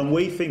 Oh, I see. And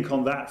we think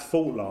on that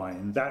fault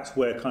line, that's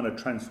where kind of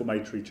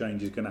transformatory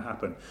change is going to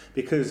happen.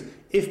 Because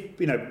if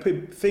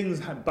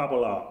things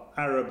bubble up,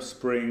 Arab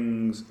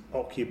Springs,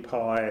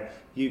 Occupy,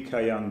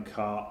 UK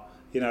Uncut,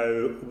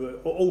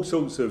 all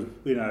sorts of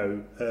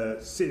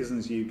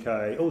Citizens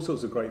UK, all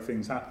sorts of great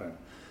things happen.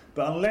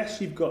 But unless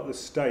you've got the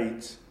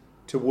state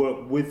to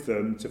work with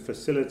them, to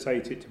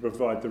facilitate it, to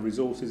provide the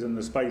resources and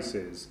the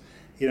spaces,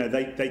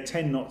 they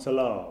tend not to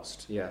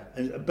last. Yeah.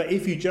 But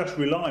if you just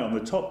rely on the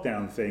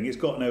top-down thing, it's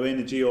got no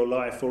energy or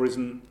life, or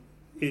isn't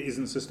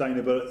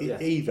sustainable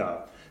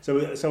either. So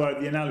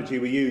the analogy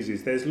we use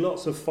is there's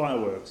lots of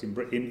fireworks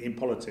in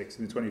politics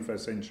in the 21st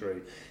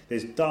century.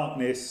 There's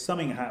darkness,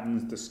 something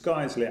happens, the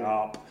sky's lit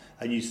up,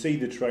 and you see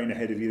the train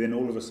ahead of you, then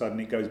all of a sudden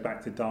it goes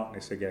back to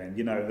darkness again.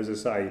 As I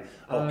say,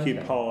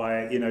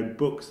 Occupy,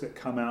 books that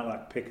come out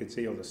like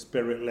Piketty or The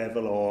Spirit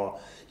Level, or,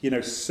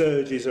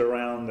 surges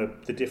around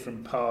the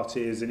different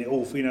parties, and it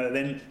all,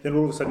 then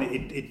all of a sudden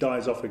it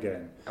dies off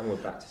again. And we're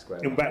back to square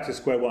one. You're back to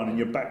square one, and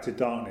you're back to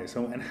darkness.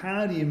 And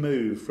how do you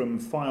move from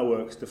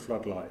fireworks to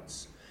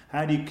floodlights?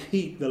 How do you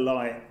keep the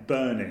light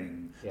burning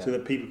so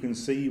that people can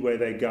see where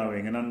they're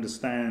going and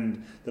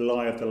understand the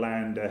lie of the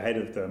land ahead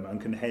of them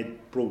and can head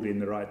broadly in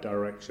the right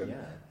direction?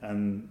 Yeah.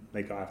 And I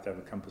have to have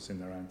a compass in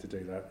their hand to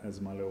do that. As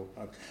my little.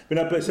 So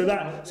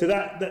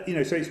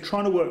it's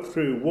trying to work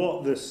through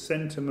what the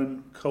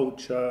sentiment,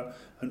 culture,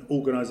 and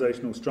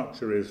organisational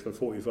structure is for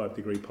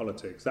 45-degree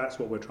politics. That's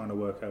what we're trying to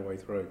work our way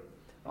through.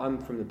 I'm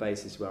from the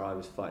basis where I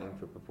was fighting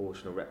for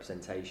proportional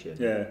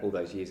representation all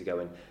those years ago,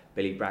 when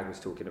Billy Bragg was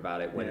talking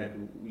about it,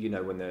 when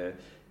when the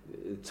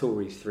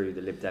Tories threw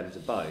the Lib Dems a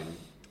bone.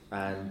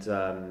 And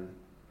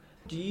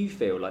do you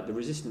feel like the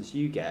resistance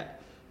you get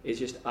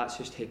is that's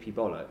just hippie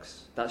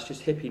bollocks? That's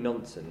just hippie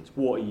nonsense.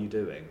 What are you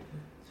doing?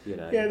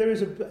 Yeah, there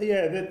is a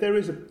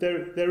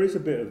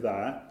bit of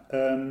that,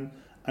 and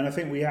I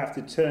think we have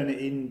to turn it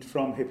in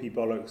from hippie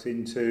bollocks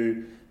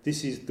into.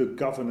 This is the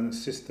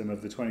governance system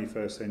of the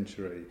 21st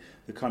century,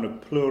 the kind of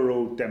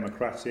plural,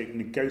 democratic,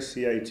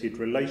 negotiated,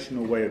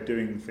 relational way of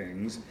doing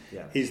things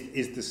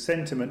is the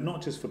sentiment,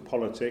 not just for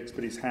politics,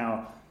 but it's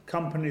how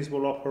companies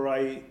will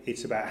operate.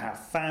 It's about how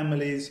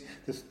families,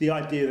 the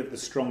idea that the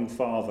strong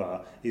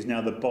father is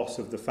now the boss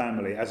of the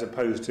family, as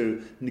opposed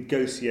to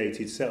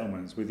negotiated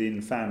settlements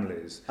within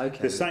families.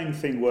 Okay. The same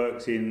thing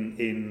works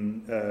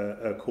in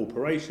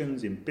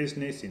corporations, in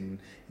business,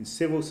 in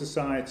civil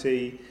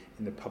society,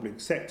 in the public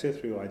sector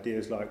through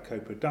ideas like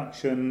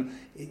co-production.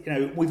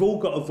 We've all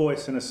got a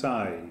voice and a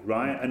say,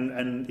 right?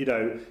 And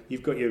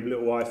you've got your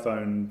little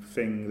iPhone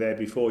thing there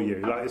before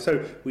you.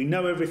 So we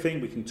know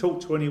everything. We can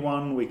talk to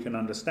anyone. We can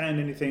understand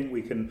anything.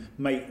 We can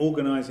make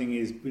organising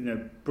is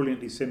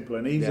brilliantly simple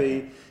and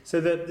easy. Yeah.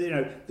 So that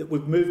that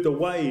we've moved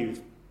away.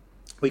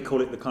 We call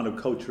it the kind of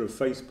culture of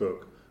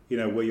Facebook.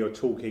 where you're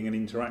talking and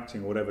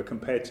interacting or whatever,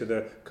 compared to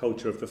the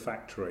culture of the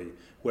factory,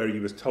 where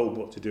you was told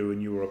what to do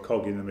and you were a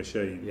cog in the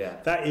machine. Yeah.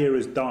 That era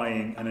is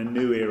dying, and a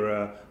new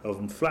era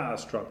of flatter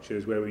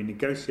structures where we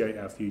negotiate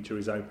our future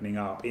is opening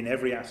up in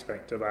every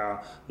aspect of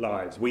our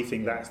lives. We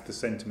think that's the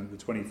sentiment of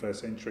the 21st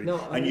century,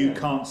 and you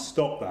can't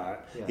stop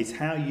that. Yeah. It's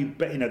how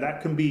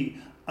that can be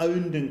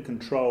owned and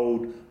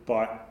controlled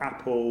by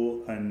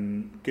Apple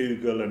and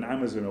Google and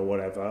Amazon or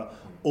whatever,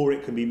 or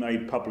it can be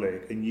made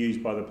public and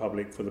used by the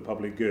public for the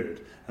public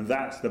good. And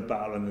that's the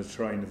battle and the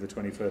terrain of the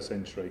 21st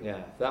century.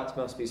 Yeah, that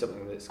must be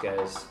something that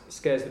scares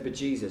the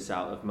bejesus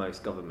out of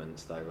most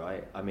governments, though,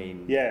 right? I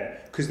mean... Yeah,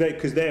 because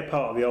they're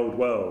part of the old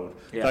world.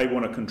 Yeah. They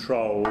want to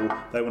control,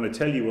 they want to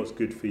tell you what's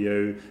good for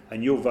you,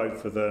 and you'll vote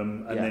for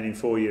them, and then in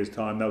 4 years'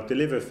 time they'll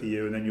deliver for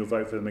you, and then you'll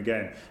vote for them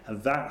again.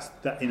 And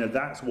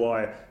that's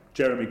why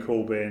Jeremy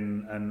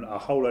Corbyn and a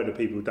whole load of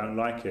people don't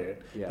like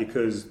it,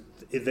 because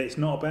it's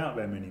not about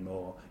them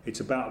anymore. It's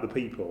about the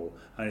people,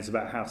 and it's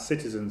about how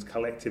citizens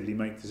collectively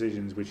make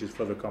decisions, which is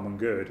for the common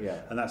good.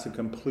 Yeah. And that's a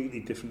completely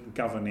different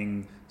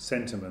governing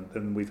sentiment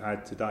than we've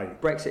had to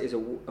date. Brexit is a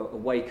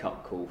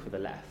wake-up call for the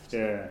left.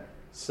 Yeah.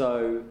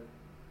 So,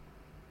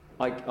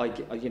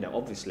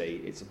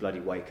 obviously it's a bloody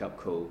wake-up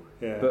call.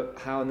 Yeah. But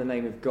how in the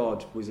name of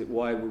God was it?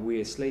 Why were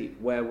we asleep?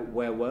 Where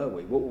were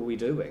we? What were we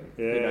doing?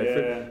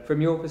 Yeah,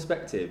 from your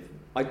perspective,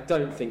 I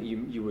don't think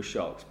you were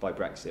shocked by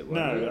Brexit, were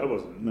you? I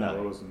wasn't. No,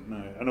 I wasn't.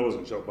 No, and I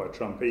wasn't shocked by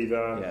Trump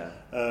either. Yeah.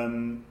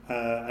 And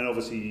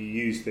obviously you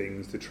use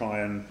things to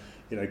try and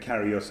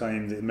carry your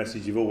the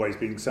message you've always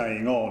been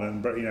saying on,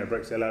 and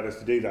Brexit allowed us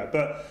to do that.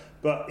 But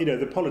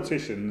the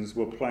politicians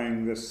were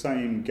playing the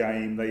same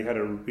game. They had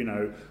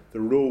the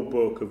rule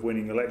book of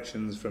winning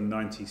elections from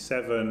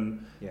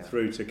 97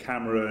 through to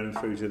Cameron,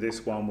 through to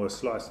this one, were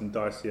slice and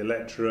dice the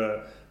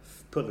electorate,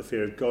 put the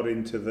fear of God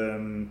into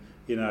them,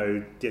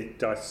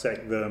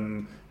 dissect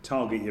them,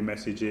 target your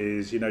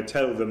messages,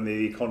 tell them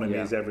the economy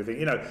is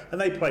everything,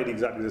 and they played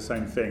exactly the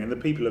same thing. And the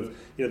people of,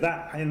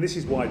 that, and this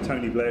is why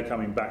Tony Blair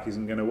coming back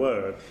isn't going to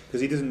work,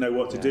 because he doesn't know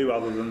what to do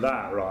other than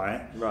that,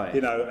 right? Right.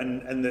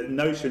 And the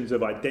notions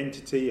of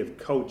identity, of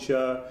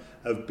culture,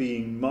 of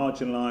being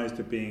marginalised,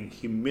 of being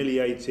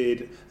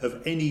humiliated,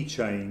 of any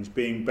change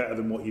being better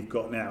than what you've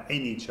got now,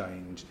 any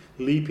change,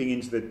 leaping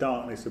into the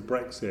darkness of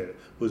Brexit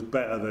was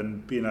better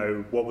than,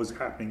 what was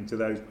happening to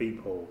those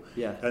people.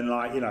 Yeah. And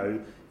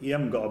you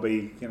haven't got to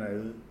be,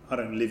 I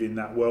don't live in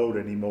that world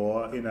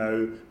anymore,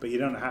 but you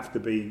don't have to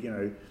be,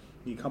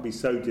 you can't be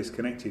so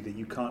disconnected that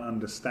you can't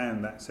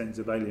understand that sense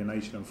of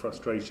alienation and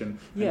frustration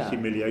and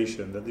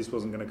humiliation that this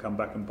wasn't going to come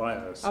back and bite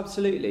us.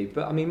 Absolutely.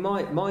 But I mean,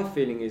 my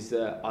feeling is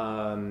that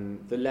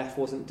the left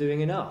wasn't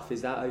doing enough.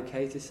 Is that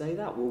okay to say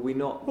that? Will we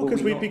not? Well,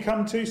 because we'd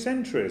become too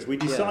centrist. We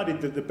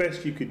decided that the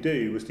best you could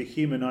do was to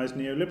humanise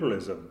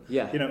neoliberalism.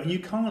 Yeah. And you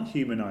can't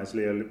humanise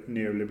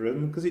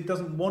neoliberalism because it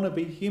doesn't want to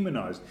be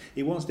humanised.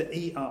 It wants to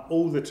eat up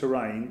all the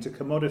terrain, to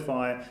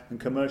commodify and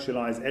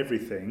commercialise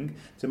everything,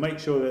 to make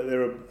sure that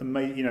there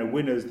are,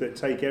 winners that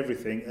take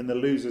everything, and the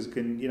losers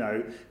can,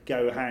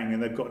 go hang,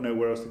 and they've got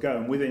nowhere else to go.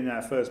 And within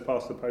our first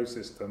past the post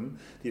system,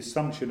 the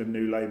assumption of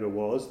New Labour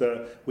was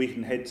that we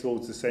can head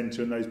towards the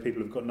centre, and those people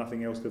have got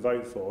nothing else to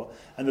vote for.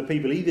 And the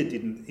people either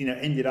didn't,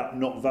 ended up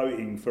not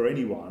voting for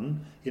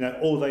anyone,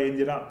 or they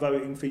ended up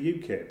voting for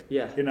UKIP.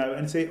 Yeah.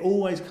 And so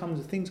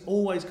things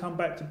always come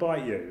back to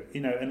bite you,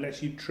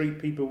 unless you treat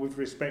people with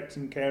respect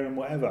and care and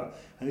whatever.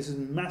 And this has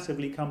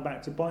massively come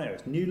back to bite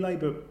us. New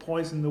Labour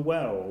poisoned the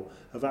well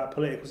of our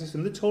political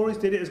system. The Tories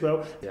did it as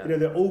well. Yeah.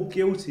 They're all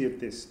guilty of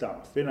this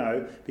stuff,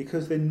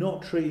 because they're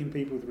not treating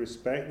people with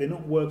respect. They're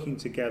not working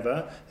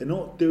together. They're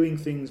not doing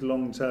things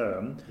long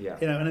term. Yeah.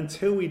 And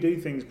until we do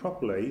things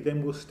properly,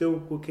 then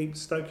we'll keep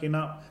stoking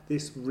up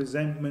this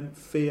resentment,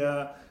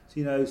 fear,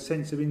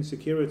 sense of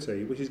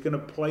insecurity, which is going to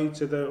play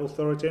to the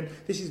authoritarian.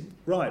 This is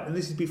right, and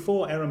this is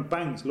before Aaron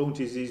Banks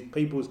launches his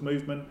People's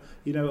Movement,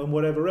 and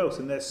whatever else.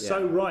 And they're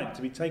so right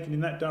to be taken in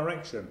that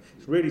direction.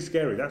 It's really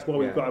scary. That's why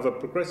we've got to have a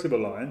progressive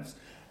alliance,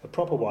 a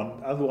proper one.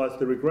 Otherwise,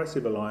 the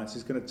regressive alliance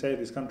is going to tear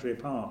this country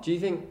apart. Do you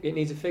think it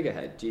needs a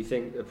figurehead? Do you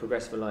think a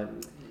progressive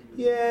alliance?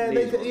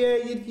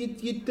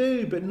 You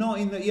do, but not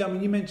in the. Yeah, I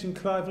mean, you mentioned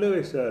Clive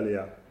Lewis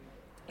earlier.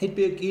 He'd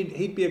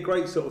be a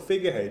great sort of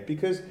figurehead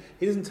because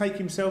he doesn't take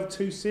himself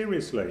too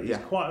seriously. He's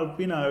quite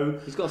a,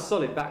 He's got a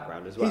solid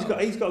background as well.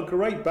 He's got a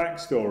great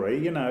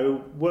backstory.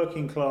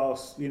 Working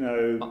class.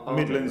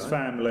 Midlands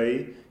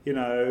family.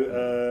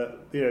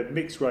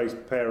 Mixed race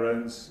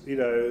parents.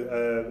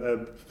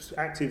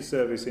 Active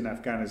service in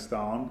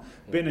Afghanistan.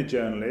 Been a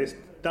journalist.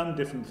 Done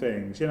different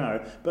things.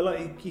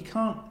 But you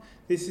can't.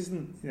 This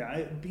isn't.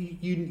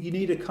 You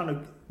need a kind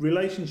of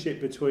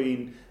relationship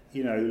between.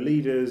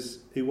 Leaders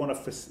who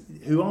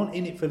who aren't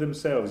in it for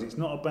themselves. It's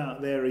not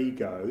about their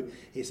ego.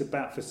 It's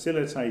about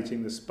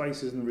facilitating the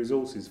spaces and the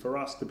resources for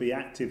us to be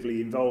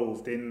actively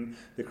involved in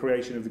the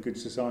creation of the good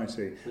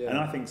society. Yeah. And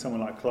I think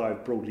someone like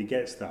Clive broadly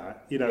gets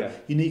that.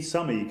 You need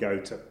some ego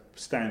to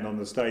stand on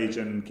the stage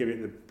and give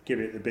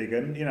it the big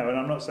one, and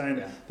I'm not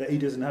saying that he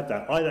doesn't have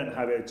that. I don't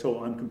have it at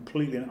all. I'm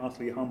completely and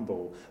utterly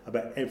humble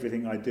about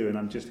everything I do, and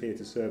I'm just here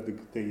to serve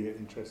the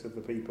interests of the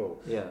people.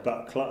 Yeah.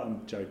 But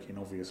I'm joking,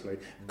 obviously.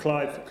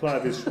 Clive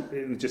is,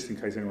 just in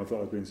case anyone thought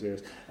I was being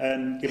serious.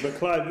 But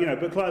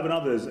Clive and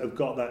others have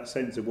got that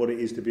sense of what it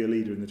is to be a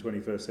leader in the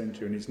 21st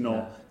century, and it's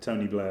not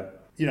Tony Blair.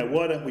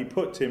 Why don't we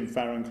put Tim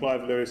Farron,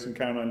 Clive Lewis, and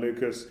Caroline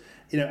Lucas,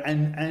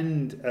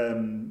 and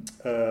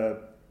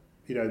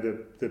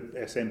the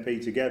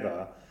SNP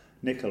together,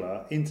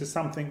 Nicola, into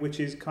something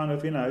which is kind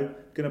of, going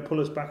to pull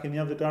us back in the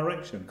other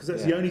direction, because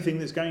that's the only thing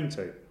that's going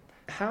to.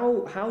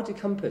 How did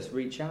Compass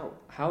reach out?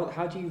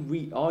 How do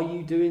you are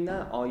you doing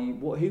that?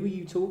 Who are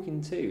you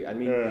talking to? I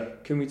mean,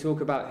 can we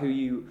talk about who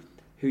you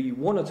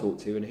want to talk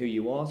to and who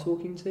you are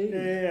talking to?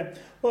 Yeah.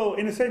 Well,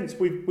 in a sense,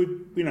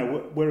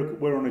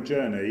 we're on a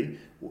journey.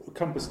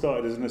 Compass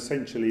started as an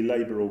essentially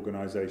Labour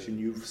organisation.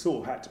 You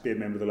sort of had to be a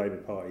member of the Labour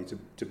Party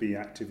to be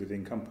active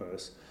within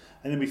Compass.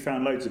 And then we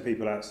found loads of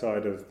people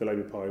outside of the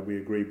Labour Party we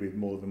agreed with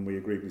more than we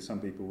agreed with some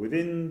people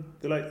within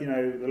the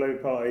Labour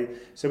Party.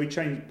 So we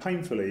changed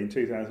painfully in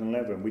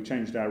 2011. We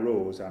changed our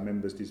rules. Our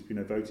members just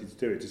voted to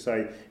do it, to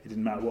say it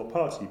didn't matter what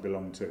party you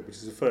belonged to, which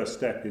is the first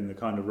step in the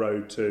kind of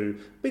road to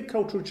big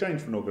cultural change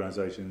for an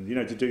organisation.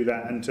 To do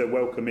that and to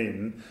welcome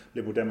in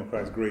Liberal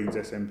Democrats, Greens,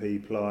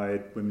 SNP,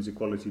 Plaid, Women's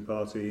Equality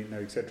Party,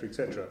 etc.,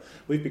 etc.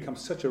 We've become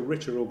such a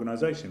richer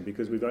organisation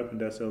because we've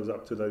opened ourselves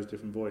up to those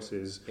different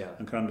voices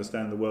and can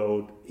understand the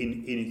world in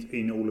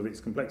all of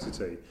its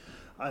complexity.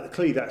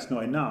 Clearly that's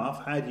not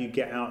enough. How do you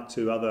get out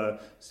to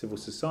other civil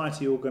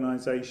society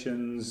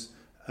organisations,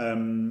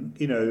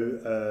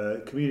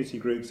 community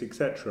groups,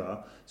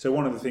 etc.? So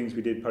one of the things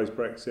we did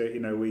post-Brexit,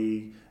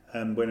 we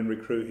went and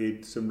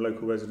recruited some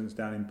local residents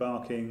down in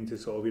Barking to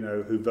sort of,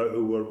 who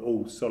were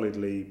all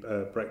solidly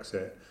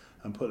Brexit,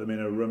 and put them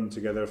in a room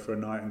together for a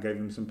night and gave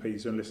them some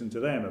pizza and listened to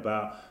them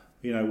about,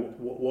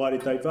 why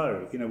did they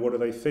vote? What do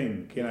they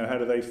think? How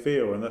do they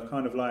feel? And they're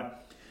kind of like,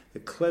 the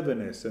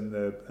cleverness and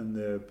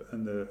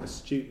the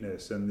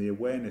astuteness and the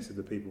awareness of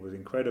the people was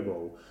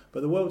incredible,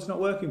 but the world's not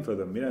working for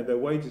them. Their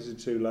wages are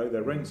too low,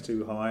 their rent's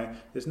too high.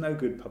 There's no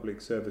good public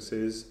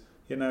services.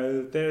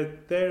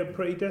 They're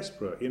pretty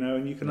desperate.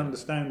 And you can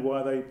understand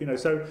why they.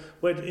 So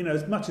we're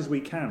as much as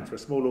we can for a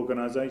small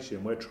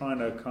organisation, we're trying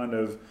to kind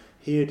of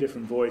hear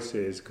different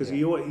voices, because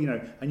you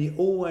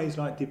always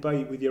like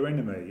debate with your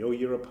enemy or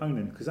your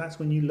opponent, because that's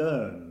when you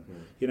learn.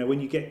 When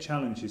you get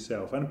challenged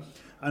yourself. But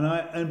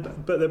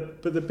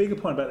the bigger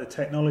point about the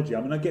technology,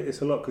 I get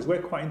this a lot because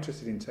we're quite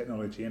interested in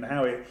technology and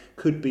how it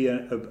could be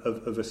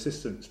of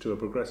assistance to a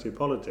progressive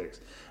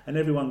politics. And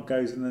everyone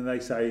goes and then they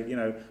say,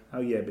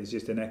 but it's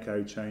just an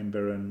echo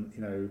chamber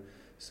and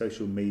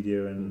social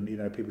media and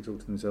people talk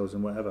to themselves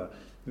and whatever.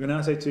 And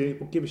I say to you,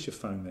 well, give us your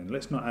phone then.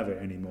 Let's not have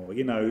it anymore.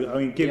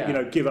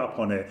 Give up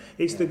on it.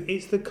 It's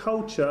the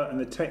culture and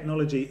the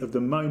technology of the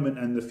moment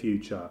and the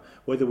future,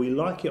 whether we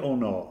like it or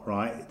not.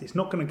 Right? It's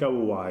not going to go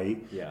away,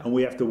 and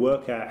we have to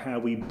work out how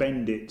we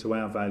bend it to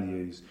our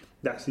values.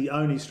 That's the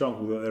only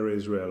struggle that there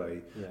is,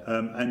 really.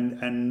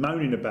 And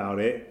moaning about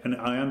it, and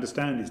I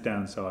understand its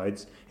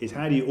downsides, is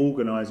how do you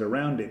organise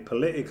around it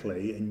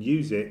politically and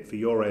use it for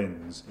your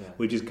ends?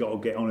 We just got to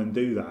get on and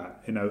do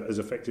that, as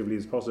effectively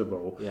as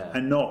possible,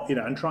 and not,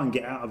 and try and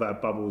get out of our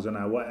bubbles and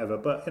our whatever.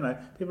 But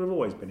people have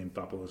always been in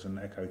bubbles and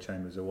echo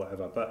chambers or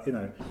whatever. But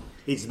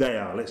it's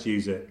there. Let's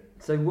use it.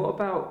 So, what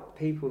about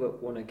people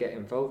that want to get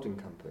involved in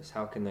Compass?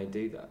 How can they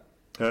do that?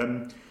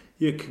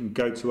 You can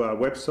go to our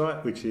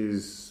website, which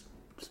is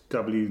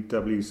something.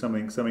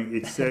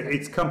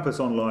 It's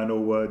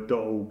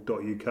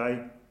compassonline.org.uk.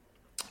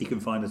 You can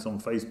find us on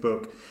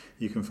Facebook.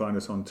 You can find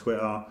us on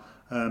Twitter.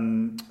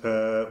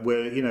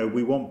 Where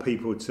we want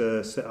people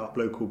to set up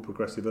local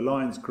progressive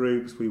alliance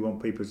groups. We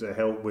want people to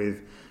help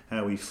with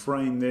how we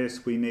frame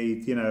this. We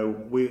need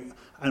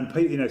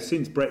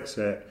since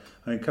Brexit,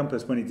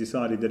 Compass, when it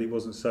decided that it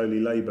wasn't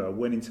solely Labour,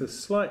 went into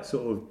slight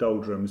sort of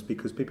doldrums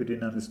because people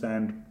didn't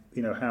understand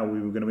how we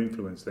were going to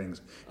influence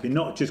things. If you're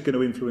not just going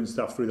to influence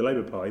stuff through the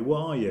Labour Party, what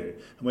are you?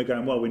 And we're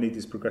going, well, we need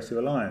this progressive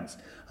alliance.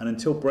 And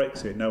until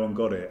Brexit, no one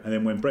got it. And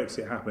then when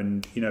Brexit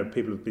happened,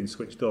 people have been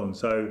switched on.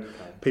 So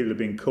people have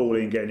been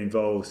calling, getting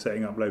involved,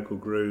 setting up local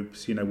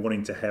groups,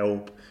 wanting to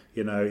help,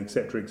 et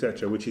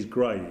cetera, which is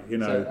great,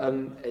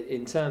 So,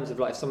 in terms of,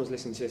 like, if someone's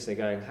listening to this, they're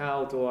going,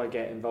 how do I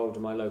get involved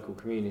in my local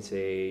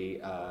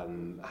community?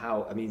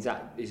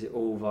 Is it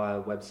all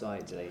via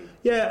website?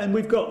 Yeah, and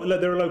we've got,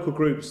 there are local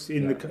groups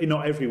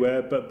not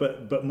everywhere,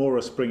 but more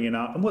are springing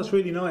up. And what's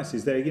really nice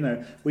is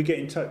we get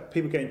in touch,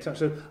 people get in touch.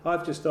 So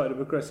I've just started a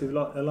progressive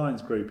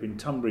alliance group in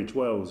Tunbridge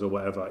Wells or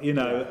whatever,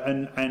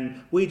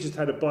 and we just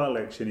had a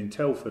by-election in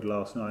Telford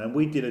last night, and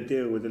we did a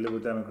deal with the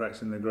Liberal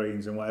Democrats and the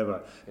Greens and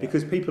whatever,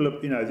 because people are,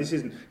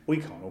 we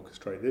can't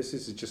orchestrate this.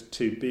 This is just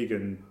too big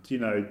and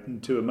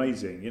too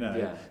amazing,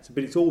 So,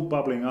 but it's all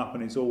bubbling up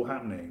and it's all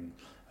happening.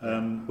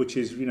 which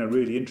is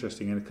really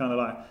interesting, and kind of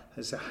like,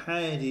 so how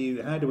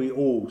do we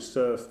all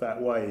surf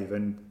that wave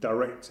and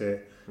direct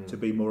it to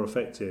be more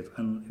effective?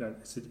 And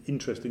it's an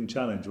interesting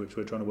challenge which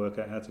we're trying to work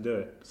out how to do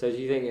it. So do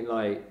you think in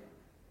like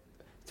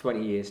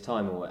 20 years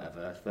time or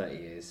whatever, 30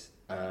 years,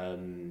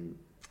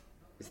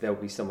 there'll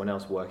be someone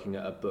else working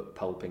at a book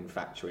pulping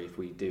factory if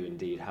we do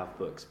indeed have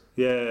books,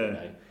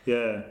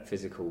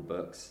 physical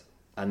books,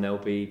 and they'll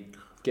be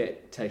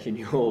taking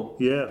your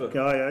book.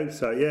 I hope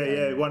so.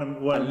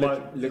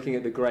 Looking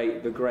at the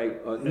great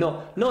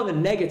not in a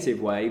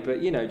negative way,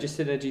 but just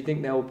do you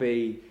think there'll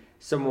be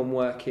someone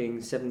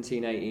working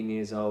 17, 18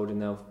 years old and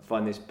they'll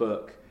find this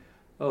book,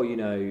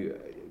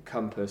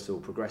 Compass or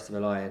Progressive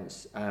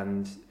Alliance,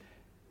 and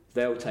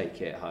they'll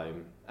take it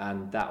home,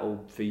 and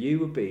that'll for you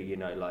would be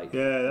and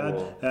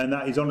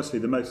that is honestly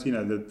the most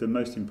the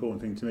most important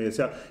thing to me.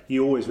 So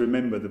you always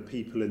remember the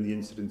people and the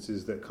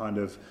incidences that kind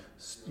of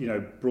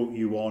brought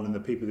you on, and the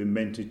people who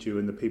mentored you,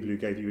 and the people who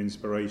gave you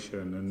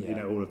inspiration, and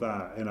all of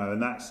that,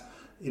 and that's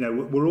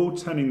we're all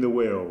turning the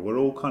wheel, we're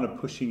all kind of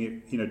pushing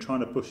it, trying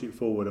to push it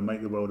forward and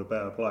make the world a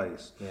better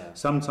place.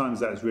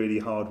 Sometimes that's really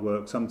hard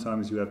work,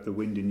 sometimes you have the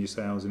wind in your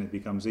sails and it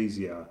becomes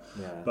easier,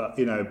 but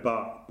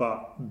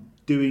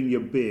doing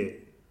your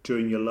bit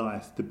during your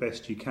life the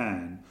best you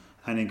can,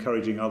 and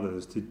encouraging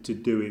others to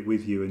do it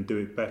with you and do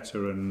it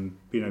better and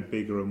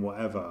bigger and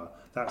whatever,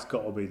 that's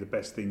got to be the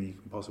best thing you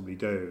can possibly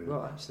do.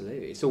 Well,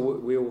 absolutely. So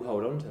we all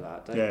hold on to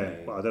that, don't we?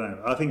 Yeah, well, I don't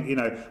know. I think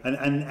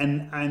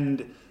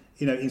and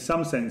in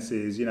some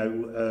senses,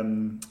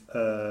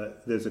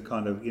 there's a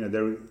kind of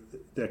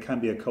there can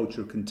be a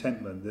culture of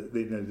contentment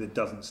that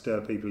doesn't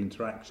stir people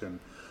into action.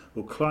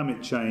 Well,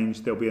 climate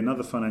change, there'll be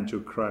another financial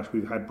crash.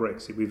 We've had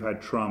Brexit, we've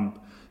had Trump.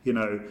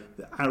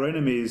 Our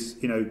enemies,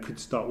 could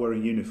start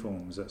wearing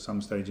uniforms at some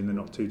stage in the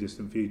not too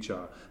distant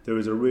future. There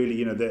is a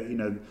really,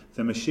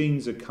 the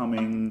machines are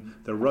coming,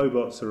 the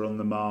robots are on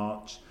the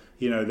march.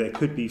 There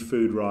could be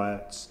food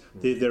riots.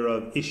 There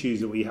are issues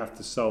that we have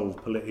to solve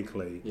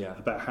politically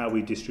about how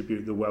we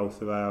distribute the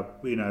wealth of our,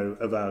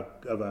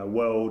 of our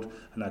world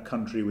and our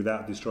country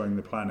without destroying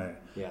the planet.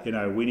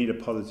 We need a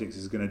politics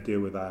that's going to deal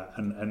with that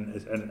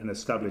and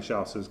establish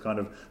us as kind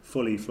of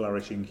fully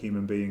flourishing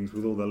human beings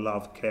with all the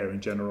love, care, and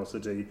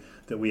generosity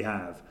that we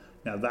have.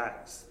 Now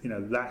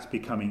that's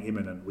becoming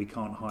imminent. We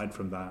can't hide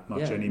from that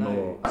much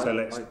anymore. So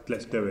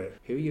let's do it.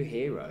 Who are your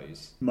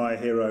heroes? My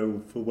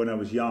hero for when I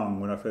was young,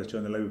 when I first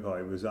joined the Labour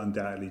Party, was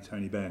undoubtedly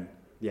Tony Benn.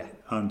 Yeah,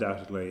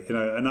 undoubtedly.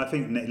 And I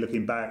think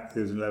looking back,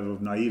 there's a level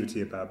of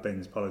naivety about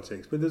Benn's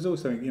politics, but there's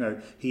also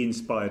he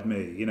inspired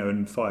me,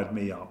 and fired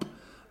me up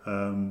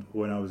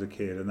when I was a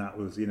kid, and that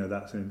was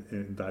that's an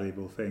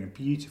invaluable thing. A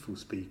beautiful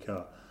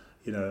speaker.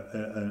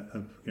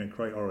 A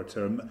great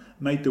orator, and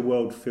made the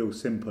world feel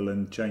simple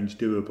and change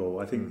doable.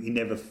 I think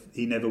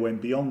he never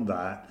went beyond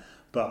that,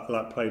 but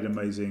played an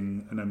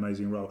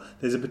amazing role.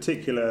 There's a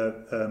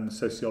particular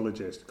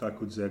sociologist, a guy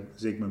called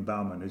Zygmunt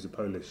Bauman, who's a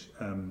Polish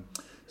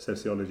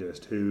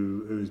sociologist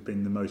who's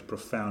been the most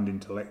profound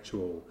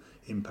intellectual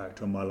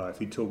impact on my life.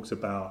 He talks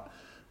about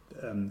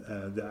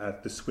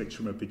the switch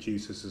from a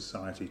producer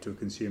society to a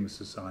consumer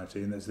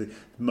society, and that's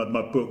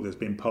my book that's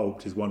been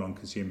pulped is one on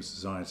consumer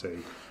society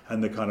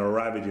and the kind of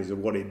ravages of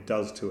what it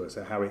does to us,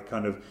 and how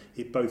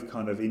it both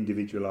kind of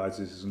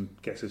individualizes us and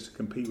gets us to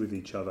compete with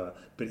each other,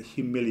 but it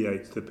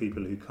humiliates the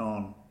people who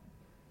can't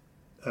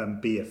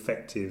be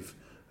effective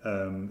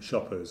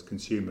shoppers,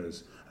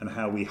 consumers, and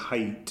how we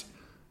hate.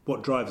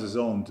 What drives us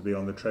on to be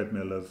on the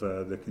treadmill of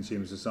the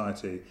consumer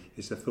society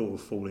is the thought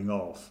of falling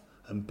off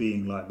and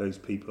being like those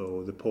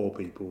people, the poor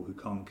people who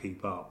can't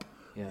keep up,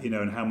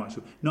 and how much,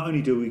 not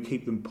only do we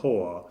keep them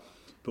poor,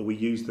 but we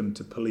use them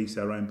to police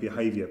our own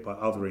behaviour by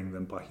othering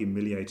them, by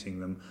humiliating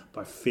them,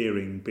 by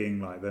fearing being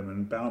like them.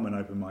 And Bauman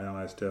opened my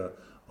eyes to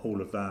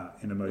all of that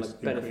in a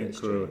most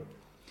cruel.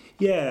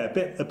 Yeah, a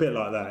bit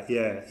like that.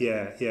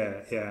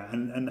 Yeah.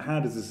 And how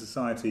does a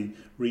society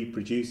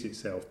reproduce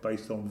itself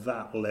based on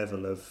that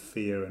level of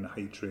fear and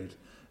hatred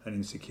and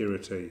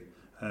insecurity?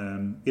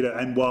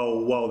 And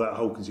while that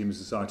whole consumer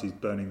society is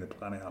burning the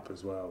planet up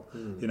as well,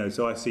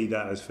 so I see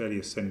that as fairly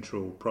a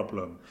central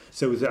problem.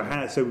 So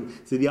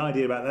the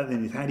idea about that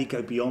then is, how do you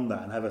go beyond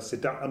that and have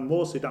a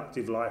more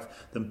seductive life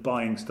than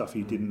buying stuff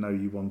you didn't know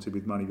you wanted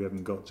with money you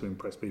haven't got to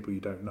impress people you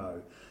don't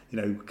know?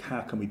 How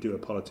can we do a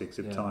politics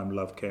of time,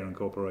 love, care, and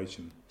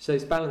cooperation? So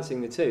it's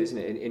balancing the two, isn't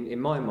it? In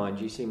my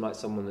mind, you seem like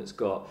someone that's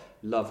got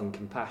love and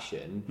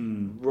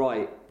compassion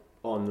right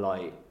on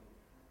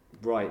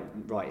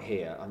right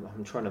here.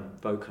 I'm trying to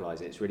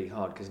vocalise it. It's really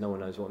hard because no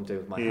one knows what I'm doing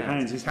with my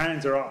hands. His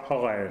hands are up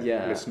high,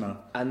 listener.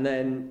 And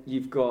then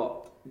you've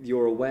got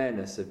your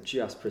awareness of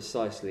just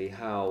precisely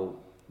how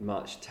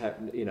much,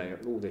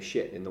 all the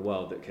shit in the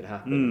world that could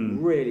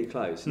happen really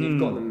close. And you've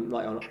got them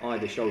on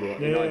either shoulder or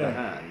in either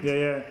hand.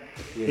 Yeah.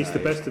 It's the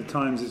best of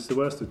times, it's the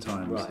worst of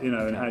times. Right,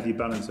 and how do you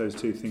balance those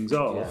two things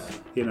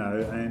off?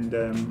 And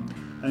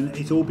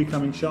it's all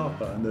becoming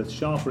sharper. And the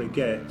sharper it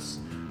gets,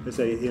 they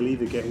say it'll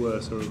either get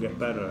worse or it'll get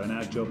better, and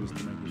our job is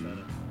to make it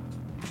better.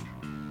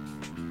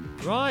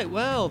 Right,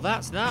 well,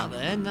 that's that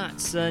then.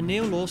 That's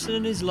Neal Lawson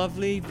and his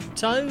lovely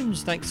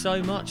tones. Thanks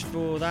so much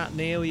for that,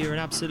 Neal. You're an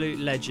absolute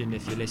legend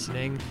if you're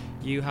listening.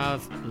 You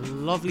have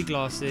lovely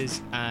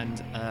glasses and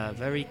a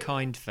very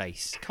kind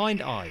face.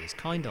 Kind eyes.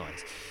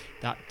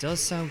 That does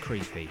sound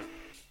creepy.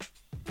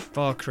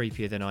 Far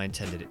creepier than I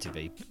intended it to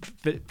be.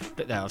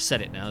 But there, I've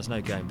said it now. There's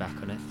no going back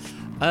on it.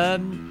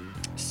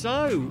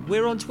 So,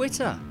 we're on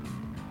Twitter.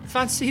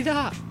 Fancy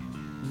that.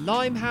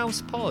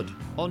 Limehouse Pod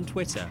on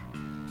Twitter.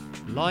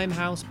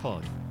 Limehouse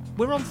Pod.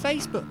 We're on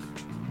Facebook.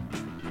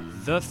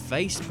 The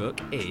Facebook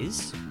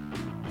is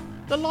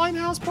the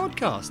Limehouse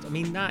Podcast. I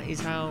mean, that is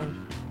how...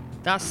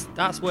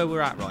 That's where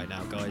we're at right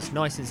now, guys.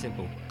 Nice and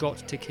simple.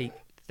 Got to keep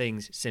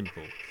things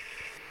simple.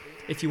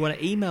 If you want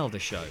to email the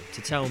show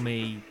to tell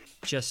me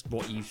just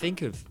what you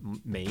think of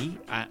me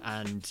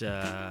and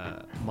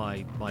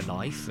my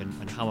life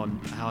and how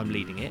I'm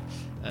leading it,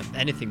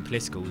 anything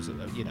political is a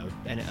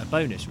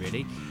bonus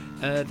really.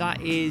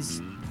 That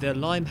is the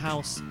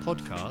Limehouse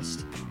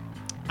Podcast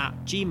at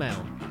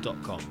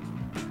gmail.com.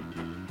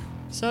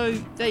 So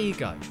there you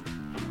go.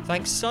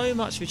 Thanks so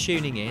much for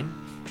tuning in.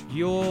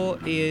 Your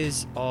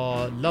ears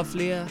are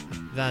lovelier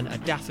than a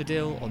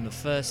daffodil on the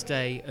first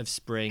day of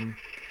spring,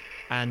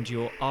 and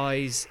your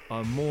eyes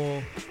are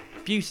more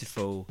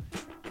beautiful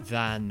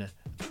than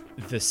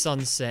the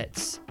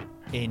sunsets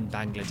in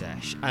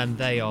Bangladesh, and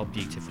they are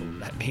beautiful,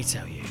 let me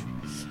tell you.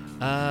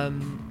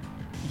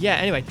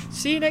 Anyway,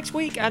 see you next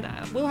week, and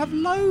we'll have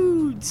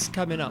loads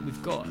coming up.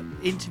 We've got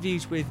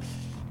interviews with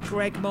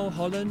Greg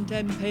Mulholland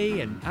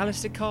MP and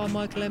Alistair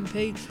Carmichael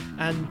MP,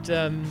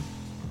 and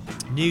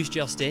news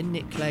just in,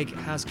 Nick Clegg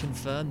has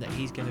confirmed that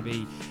he's going to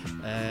be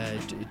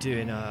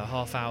doing a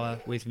half hour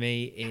with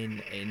me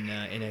in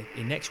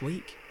next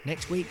week,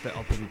 but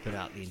I'll probably put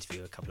out the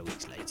interview a couple of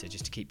weeks later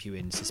just to keep you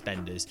in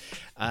suspenders.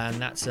 And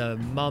that's a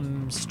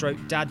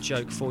mum/dad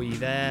joke for you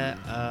there.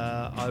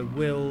 I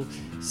will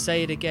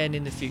say it again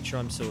in the future,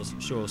 I'm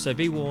sure, so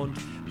be warned.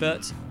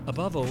 But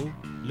above all,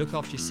 look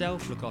after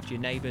yourself, look after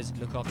your neighbours,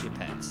 look after your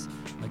pets,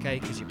 okay?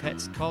 Because your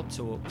pets can't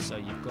talk, so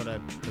you've got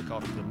to look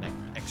after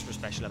them extra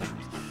special amount.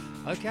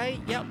 Okay,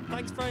 yep,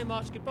 thanks very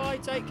much. Goodbye,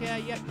 take care,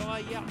 yep,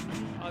 bye, yep,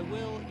 I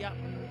will, yep,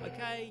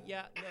 okay,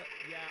 yeah, look,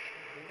 yeah,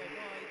 okay,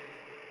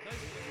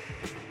 bye.